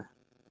feature,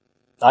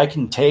 I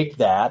can take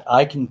that,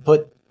 I can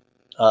put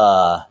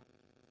a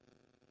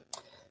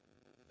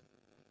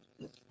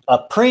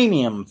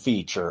premium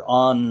feature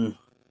on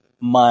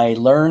my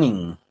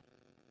learning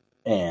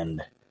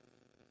end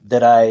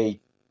that I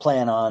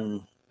plan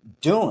on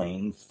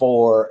doing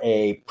for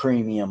a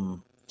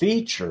premium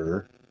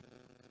feature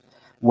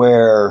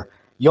where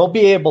you'll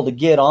be able to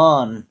get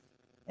on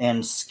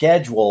and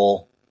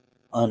schedule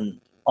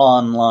an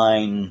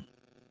online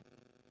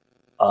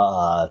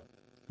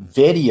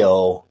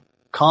video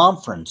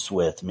conference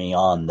with me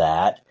on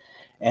that,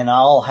 and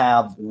I'll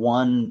have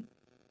one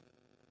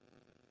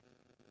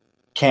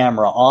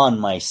camera on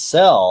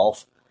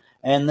myself,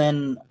 and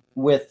then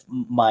with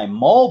my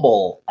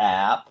mobile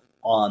app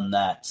on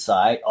that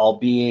site, I'll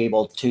be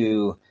able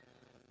to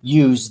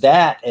use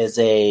that as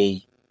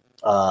a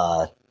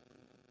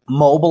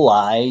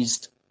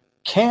mobilized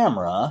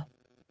camera,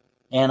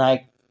 and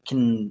I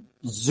can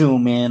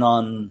zoom in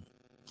on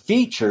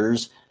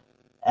features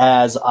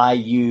as I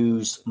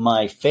use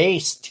my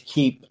face to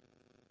keep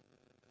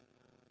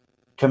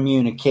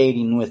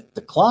communicating with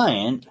the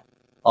client.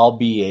 I'll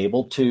be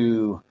able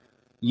to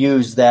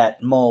use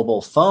that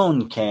mobile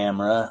phone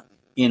camera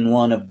in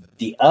one of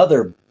the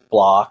other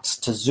blocks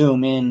to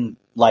zoom in,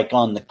 like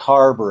on the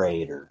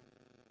carburetor,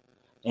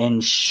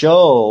 and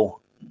show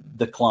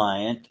the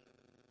client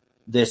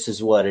this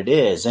is what it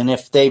is. And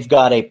if they've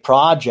got a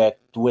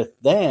project with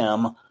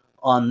them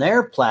on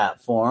their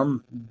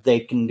platform, they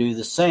can do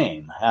the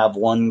same. Have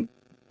one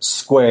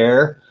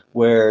square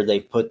where they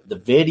put the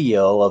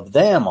video of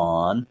them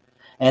on,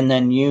 and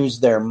then use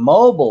their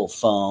mobile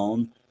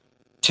phone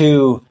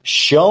to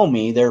show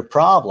me their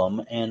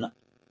problem. And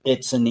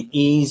it's an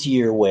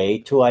easier way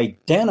to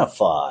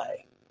identify.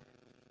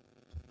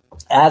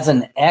 As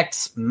an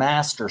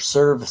ex-master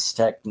service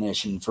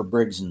technician for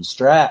Briggs &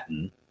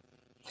 Stratton,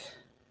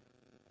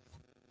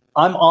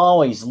 I'm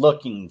always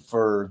looking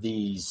for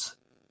these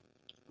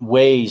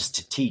ways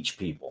to teach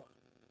people.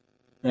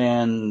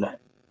 And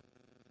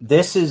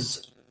this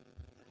is,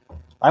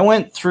 I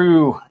went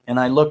through and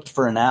I looked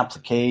for an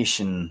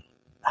application,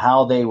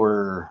 how they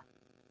were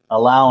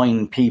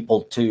allowing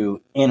people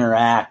to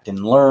interact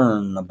and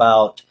learn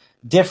about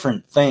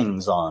different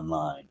things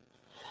online.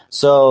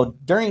 So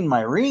during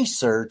my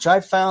research,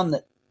 I found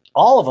that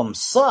all of them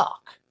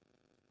suck.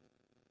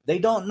 They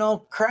don't know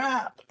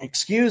crap.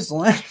 Excuse the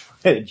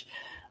language.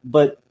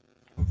 But,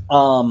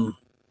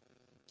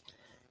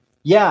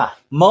 yeah,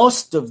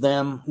 most of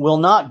them will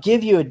not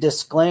give you a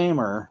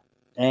disclaimer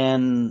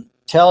and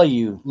tell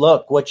you,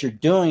 look, what you're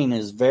doing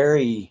is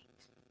very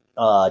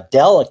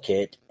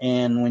delicate.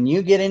 And when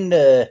you get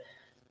into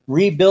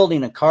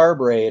rebuilding a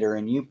carburetor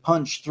and you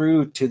punch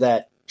through to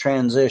that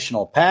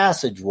transitional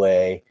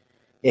passageway,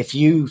 if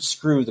you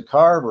screw the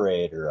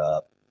carburetor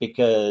up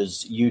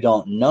because you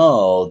don't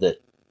know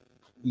that,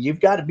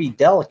 you've got to be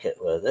delicate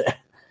with it.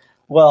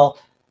 Well,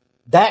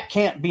 that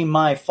can't be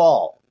my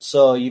fault.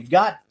 So you've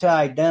got to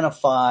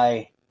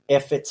identify,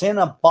 if it's in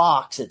a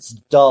box, it's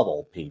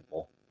double,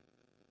 people.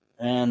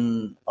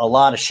 And a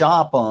lot of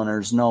shop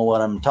owners know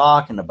what I'm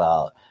talking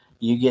about.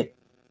 You get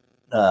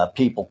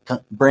people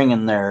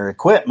bringing their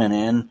equipment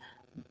in.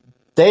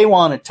 They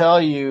want to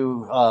tell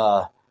you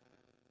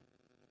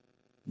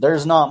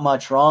there's not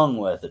much wrong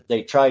with it.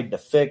 They tried to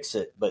fix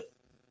it, but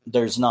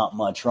there's not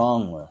much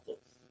wrong with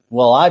it.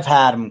 Well, I've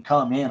had them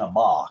come in a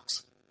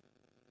box.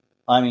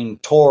 I mean,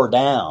 tore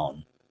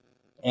down.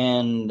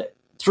 And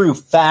through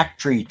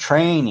factory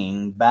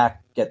training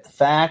back at the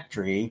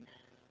factory,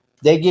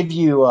 they give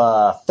you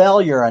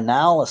failure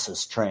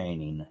analysis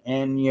training,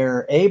 and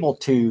you're able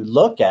to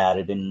look at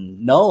it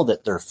and know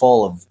that they're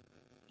full of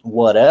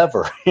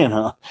whatever, you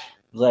know.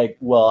 Like,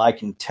 well, I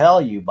can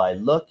tell you by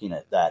looking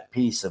at that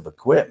piece of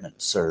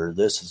equipment, sir,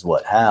 this is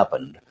what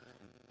happened.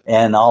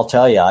 And I'll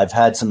tell you, I've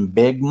had some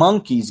big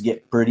monkeys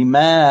get pretty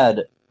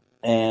mad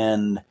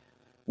and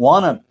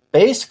want to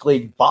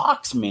basically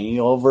box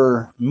me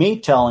over me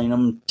telling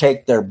them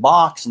take their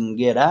box and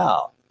get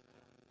out.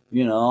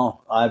 You know,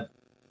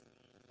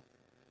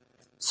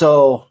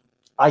 so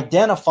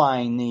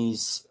identifying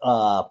these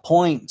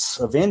points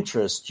of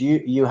interest,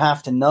 you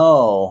have to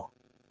know.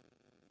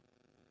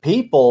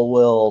 People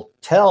will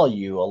tell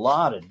you a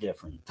lot of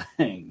different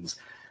things,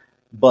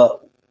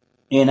 but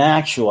in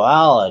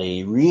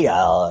actuality,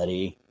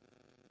 reality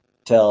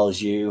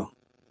tells you,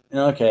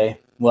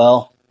 okay,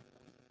 well,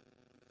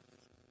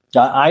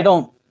 I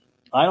don't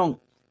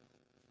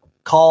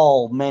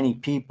call many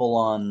people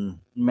on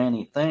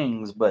many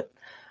things, but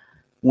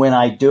when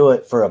I do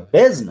it for a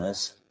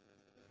business,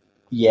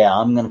 yeah,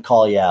 I'm going to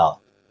call you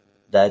out.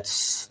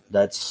 That's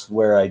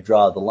where I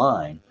draw the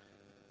line.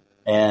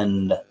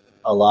 And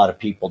a lot of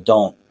people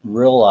don't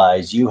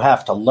realize you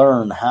have to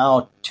learn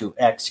how to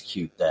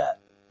execute that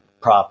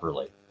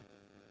properly,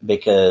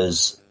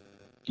 because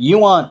you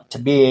want to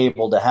be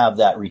able to have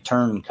that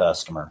return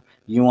customer.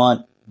 You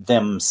want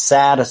them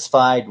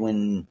satisfied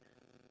when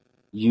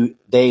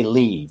they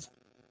leave.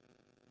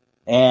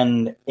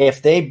 And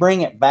if they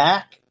bring it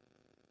back,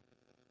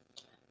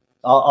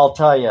 I'll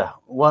tell you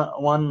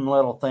one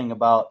little thing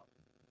about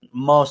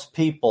most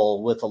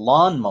people with a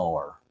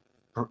lawnmower,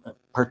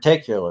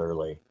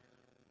 particularly.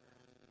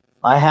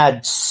 I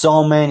had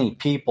so many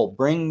people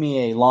bring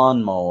me a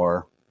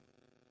lawnmower.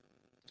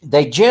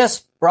 They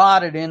just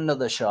brought it into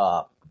the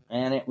shop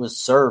and it was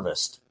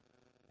serviced.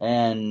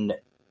 And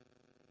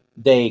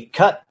they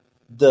cut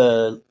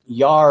the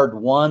yard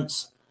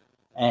once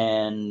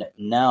and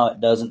now it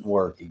doesn't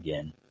work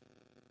again.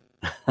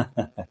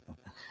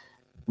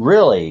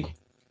 Really?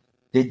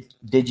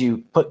 Did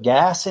you put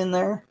gas in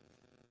there?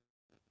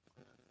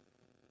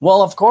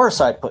 Well, of course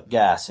I put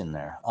gas in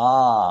there.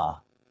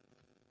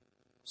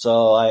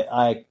 So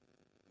I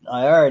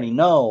already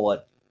know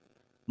what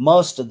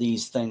most of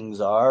these things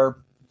are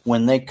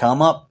when they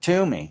come up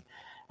to me.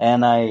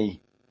 And I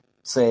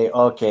say,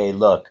 okay,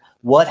 look,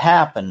 what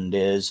happened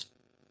is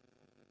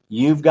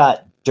you've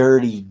got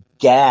dirty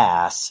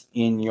gas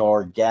in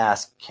your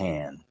gas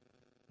can.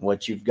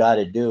 What you've got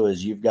to do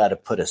is you've got to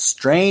put a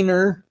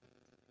strainer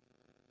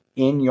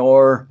in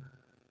your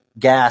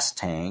gas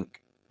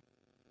tank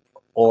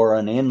or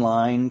an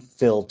inline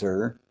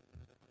filter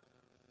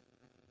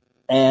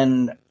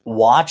and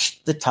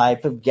watch the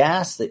type of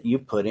gas that you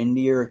put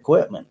into your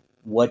equipment.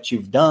 What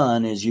you've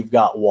done is you've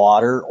got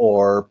water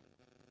or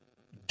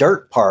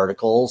dirt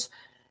particles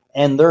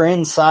and they're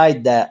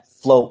inside that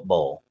float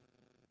bowl.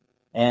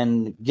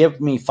 And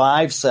give me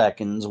 5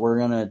 seconds. We're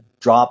going to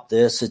drop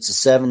this. It's a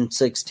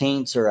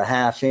 7/16 or a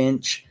 1/2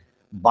 inch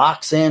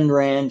box end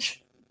wrench.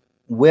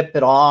 Whip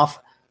it off,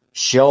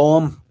 show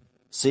them,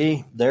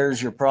 see, there's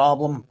your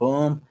problem,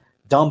 boom,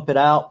 dump it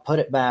out, put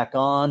it back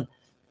on,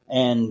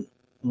 and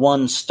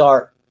one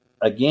start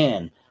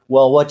again.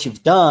 Well, what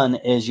you've done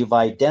is you've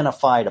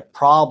identified a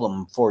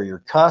problem for your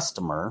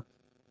customer,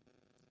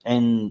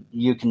 and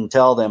you can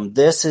tell them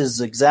this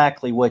is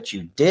exactly what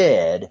you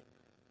did,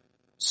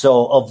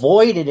 so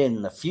avoid it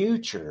in the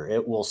future.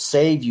 It will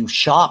save you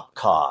shop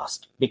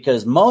cost,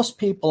 because most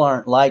people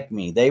aren't like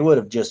me. They would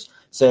have just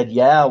said,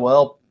 yeah,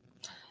 well,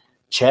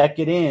 check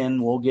it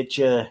in, we'll get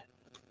you,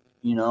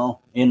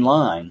 in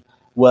line.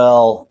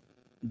 Well,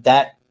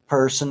 that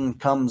person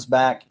comes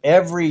back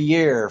every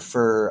year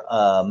for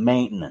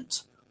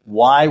maintenance.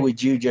 Why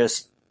would you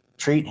just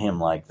treat him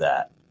like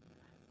that?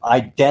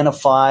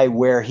 Identify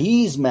where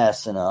he's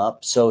messing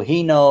up so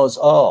he knows,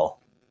 oh,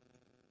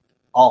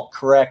 I'll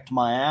correct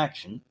my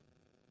action.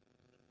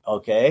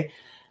 Okay?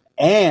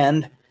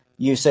 And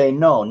you say,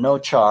 no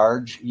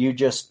charge. You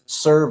just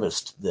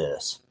serviced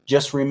this.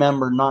 Just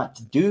remember not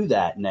to do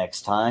that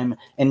next time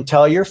and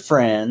tell your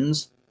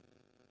friends.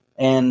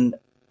 And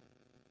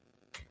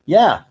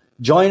yeah,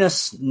 join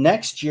us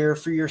next year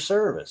for your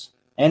service.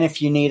 And if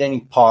you need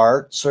any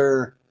parts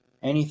or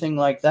anything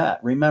like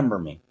that, remember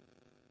me.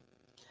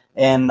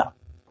 And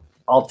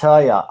I'll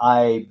tell you,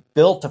 I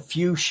built a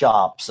few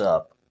shops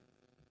up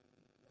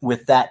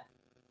with that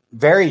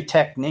very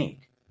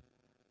technique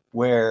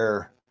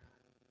where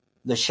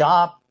the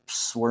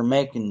shops were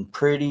making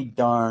pretty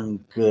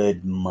darn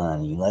good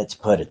money. Let's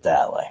put it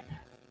that way.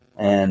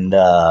 And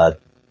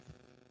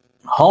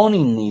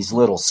honing these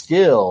little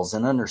skills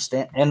and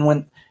understand. And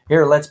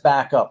let's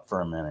back up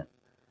for a minute.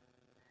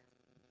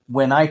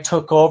 When I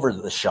took over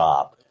the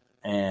shop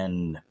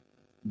and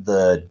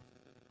the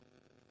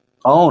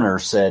owner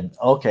said,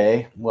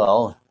 okay,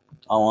 well,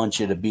 I want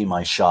you to be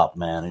my shop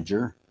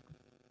manager.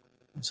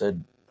 I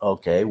said,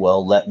 okay,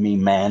 well, let me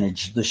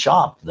manage the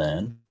shop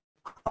then.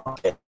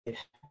 Okay.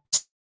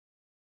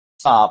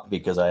 Stop,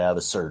 because I have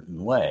a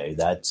certain way.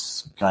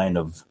 That's kind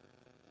of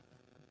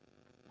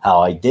how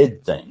I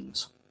did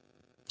things.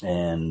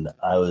 And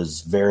I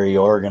was very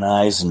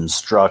organized and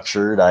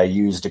structured. I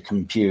used a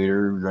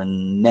computer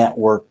and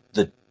networked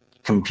the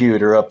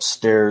computer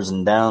upstairs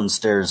and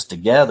downstairs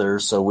together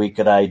so we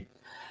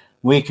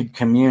could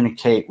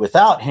communicate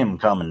without him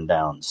coming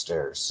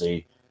downstairs,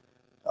 see,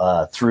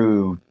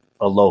 through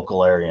a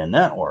local area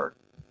network.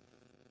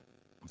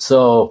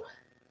 So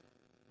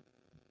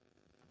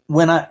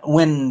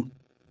when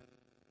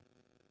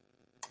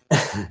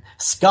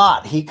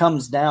Scott, he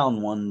comes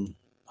down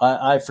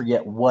I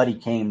forget what he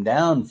came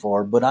down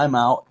for, but I'm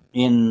out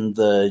in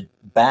the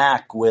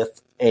back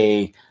with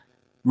a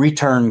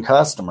return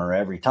customer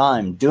every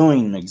time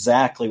doing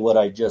exactly what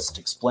I just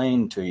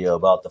explained to you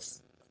about the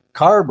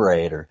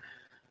carburetor,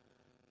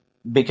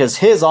 because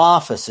his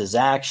office is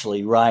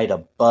actually right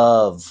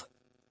above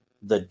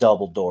the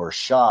double door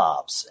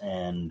shops.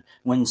 And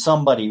when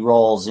somebody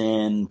rolls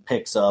in,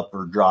 picks up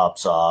or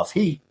drops off,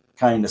 he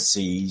kind of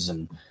sees,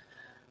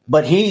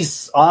 but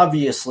he's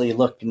obviously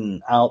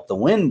looking out the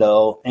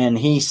window and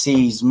he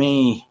sees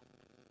me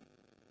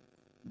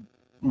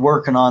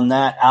working on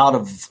that out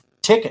of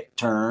ticket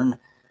turn,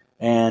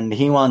 and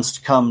he wants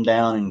to come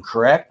down and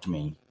correct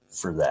me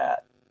for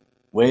that.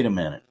 Wait a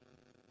minute.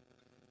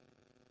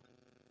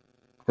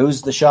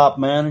 Who's the shop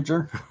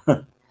manager?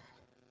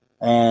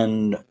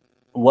 And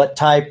what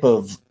type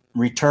of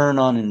return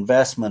on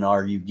investment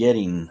are you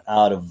getting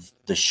out of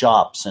the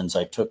shop since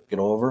I took it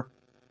over?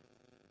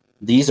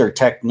 These are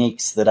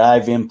techniques that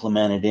I've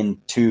implemented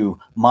into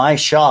my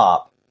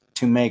shop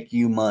to make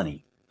you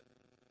money.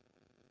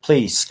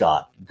 Please,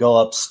 Scott, go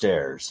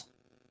upstairs.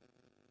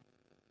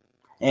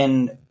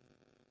 And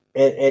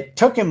it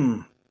took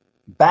him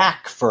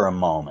back for a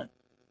moment,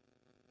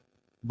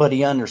 but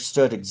he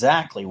understood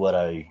exactly what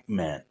I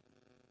meant.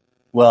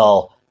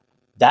 Well,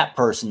 that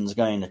person's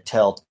going to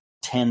tell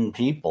 10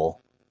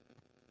 people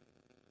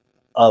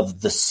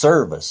of the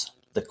service,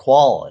 the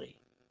quality.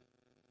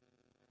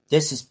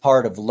 This is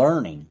part of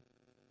learning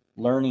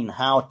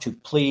how to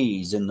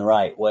please in the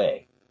right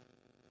way.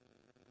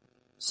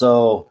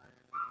 So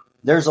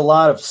there's a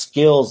lot of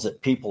skills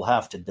that people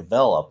have to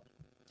develop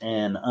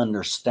and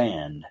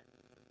understand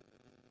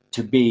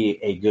to be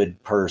a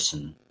good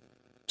person,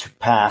 to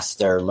pass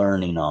their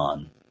learning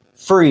on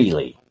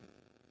freely.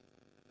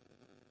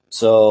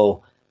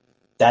 So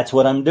that's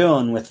what I'm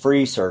doing with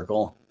Free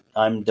Circle.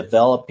 I'm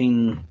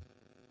developing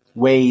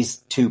ways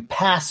to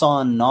pass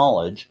on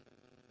knowledge.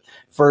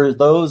 For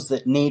those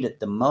that need it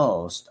the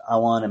most, I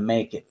want to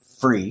make it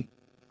free.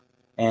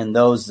 And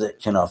those that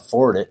can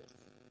afford it,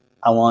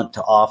 I want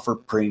to offer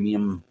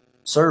premium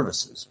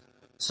services.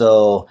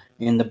 So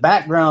in the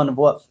background of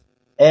what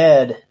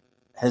Ed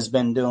has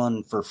been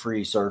doing for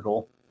Free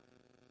Circle,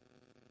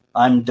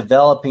 I'm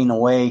developing a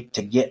way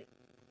to get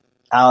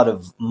out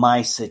of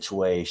my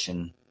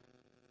situation,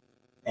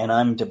 and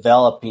I'm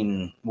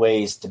developing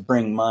ways to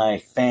bring my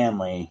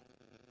family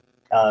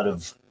out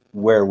of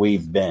where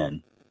we've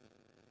been.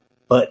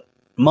 But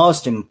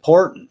most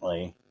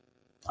importantly,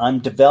 I'm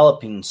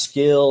developing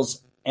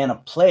skills and a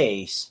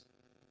place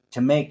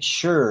to make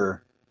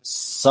sure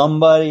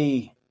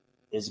somebody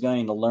is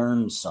going to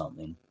learn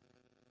something,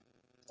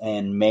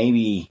 and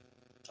maybe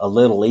a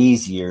little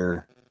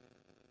easier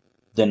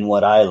than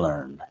what I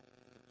learned.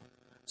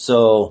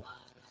 So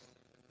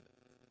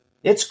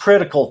it's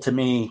critical to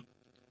me.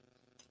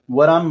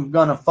 What I'm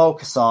going to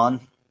focus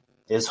on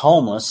is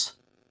homeless.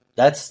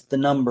 That's the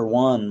number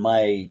one.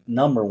 My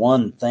number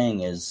one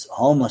thing is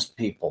homeless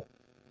people.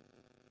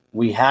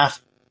 We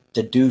have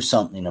to do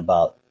something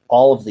about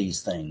all of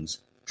these things.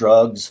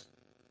 Drugs,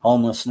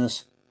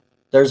 homelessness.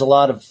 There's a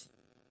lot of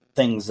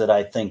things that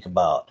I think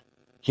about.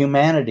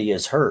 Humanity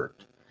is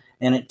hurt,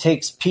 and it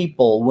takes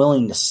people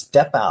willing to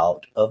step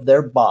out of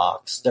their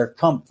box, their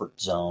comfort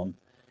zone,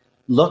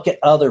 look at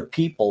other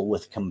people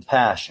with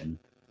compassion,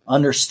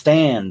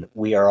 understand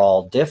we are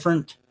all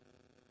different,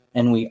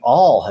 and we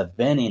all have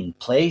been in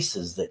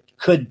places that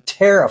could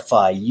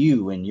terrify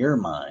you in your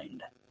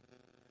mind.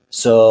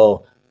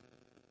 So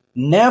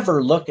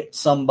never look at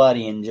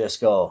somebody and just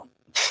go,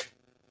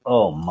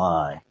 oh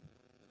my.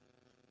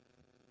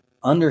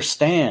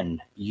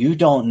 Understand you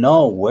don't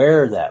know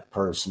where that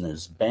person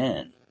has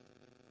been,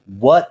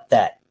 what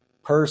that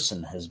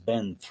person has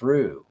been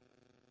through,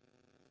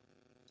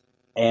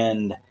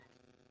 and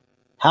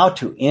how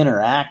to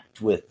interact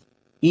with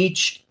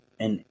each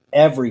and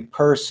every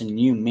person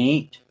you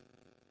meet.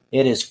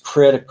 It is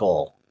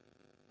critical.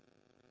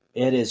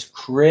 It is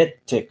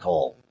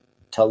critical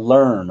to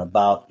learn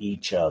about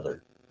each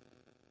other.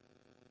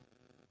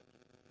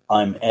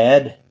 I'm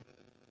Ed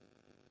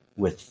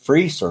with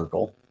Free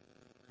Circle.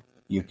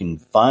 You can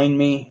find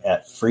me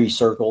at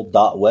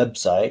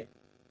freecircle.website.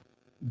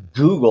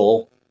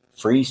 Google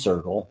Free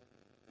Circle.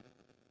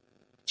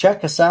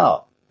 Check us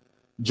out.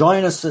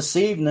 Join us this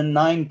evening,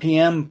 9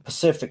 p.m.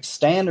 Pacific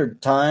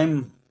Standard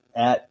Time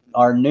at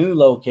our new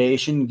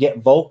location, Get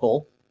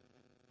Vocal.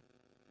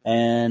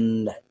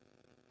 And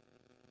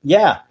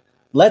yeah,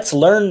 let's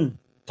learn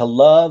to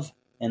love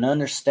and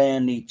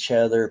understand each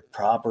other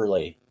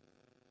properly.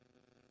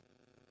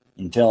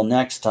 Until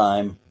next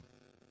time,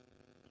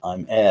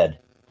 I'm Ed.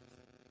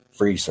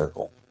 Free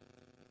Circle.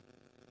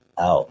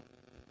 Out.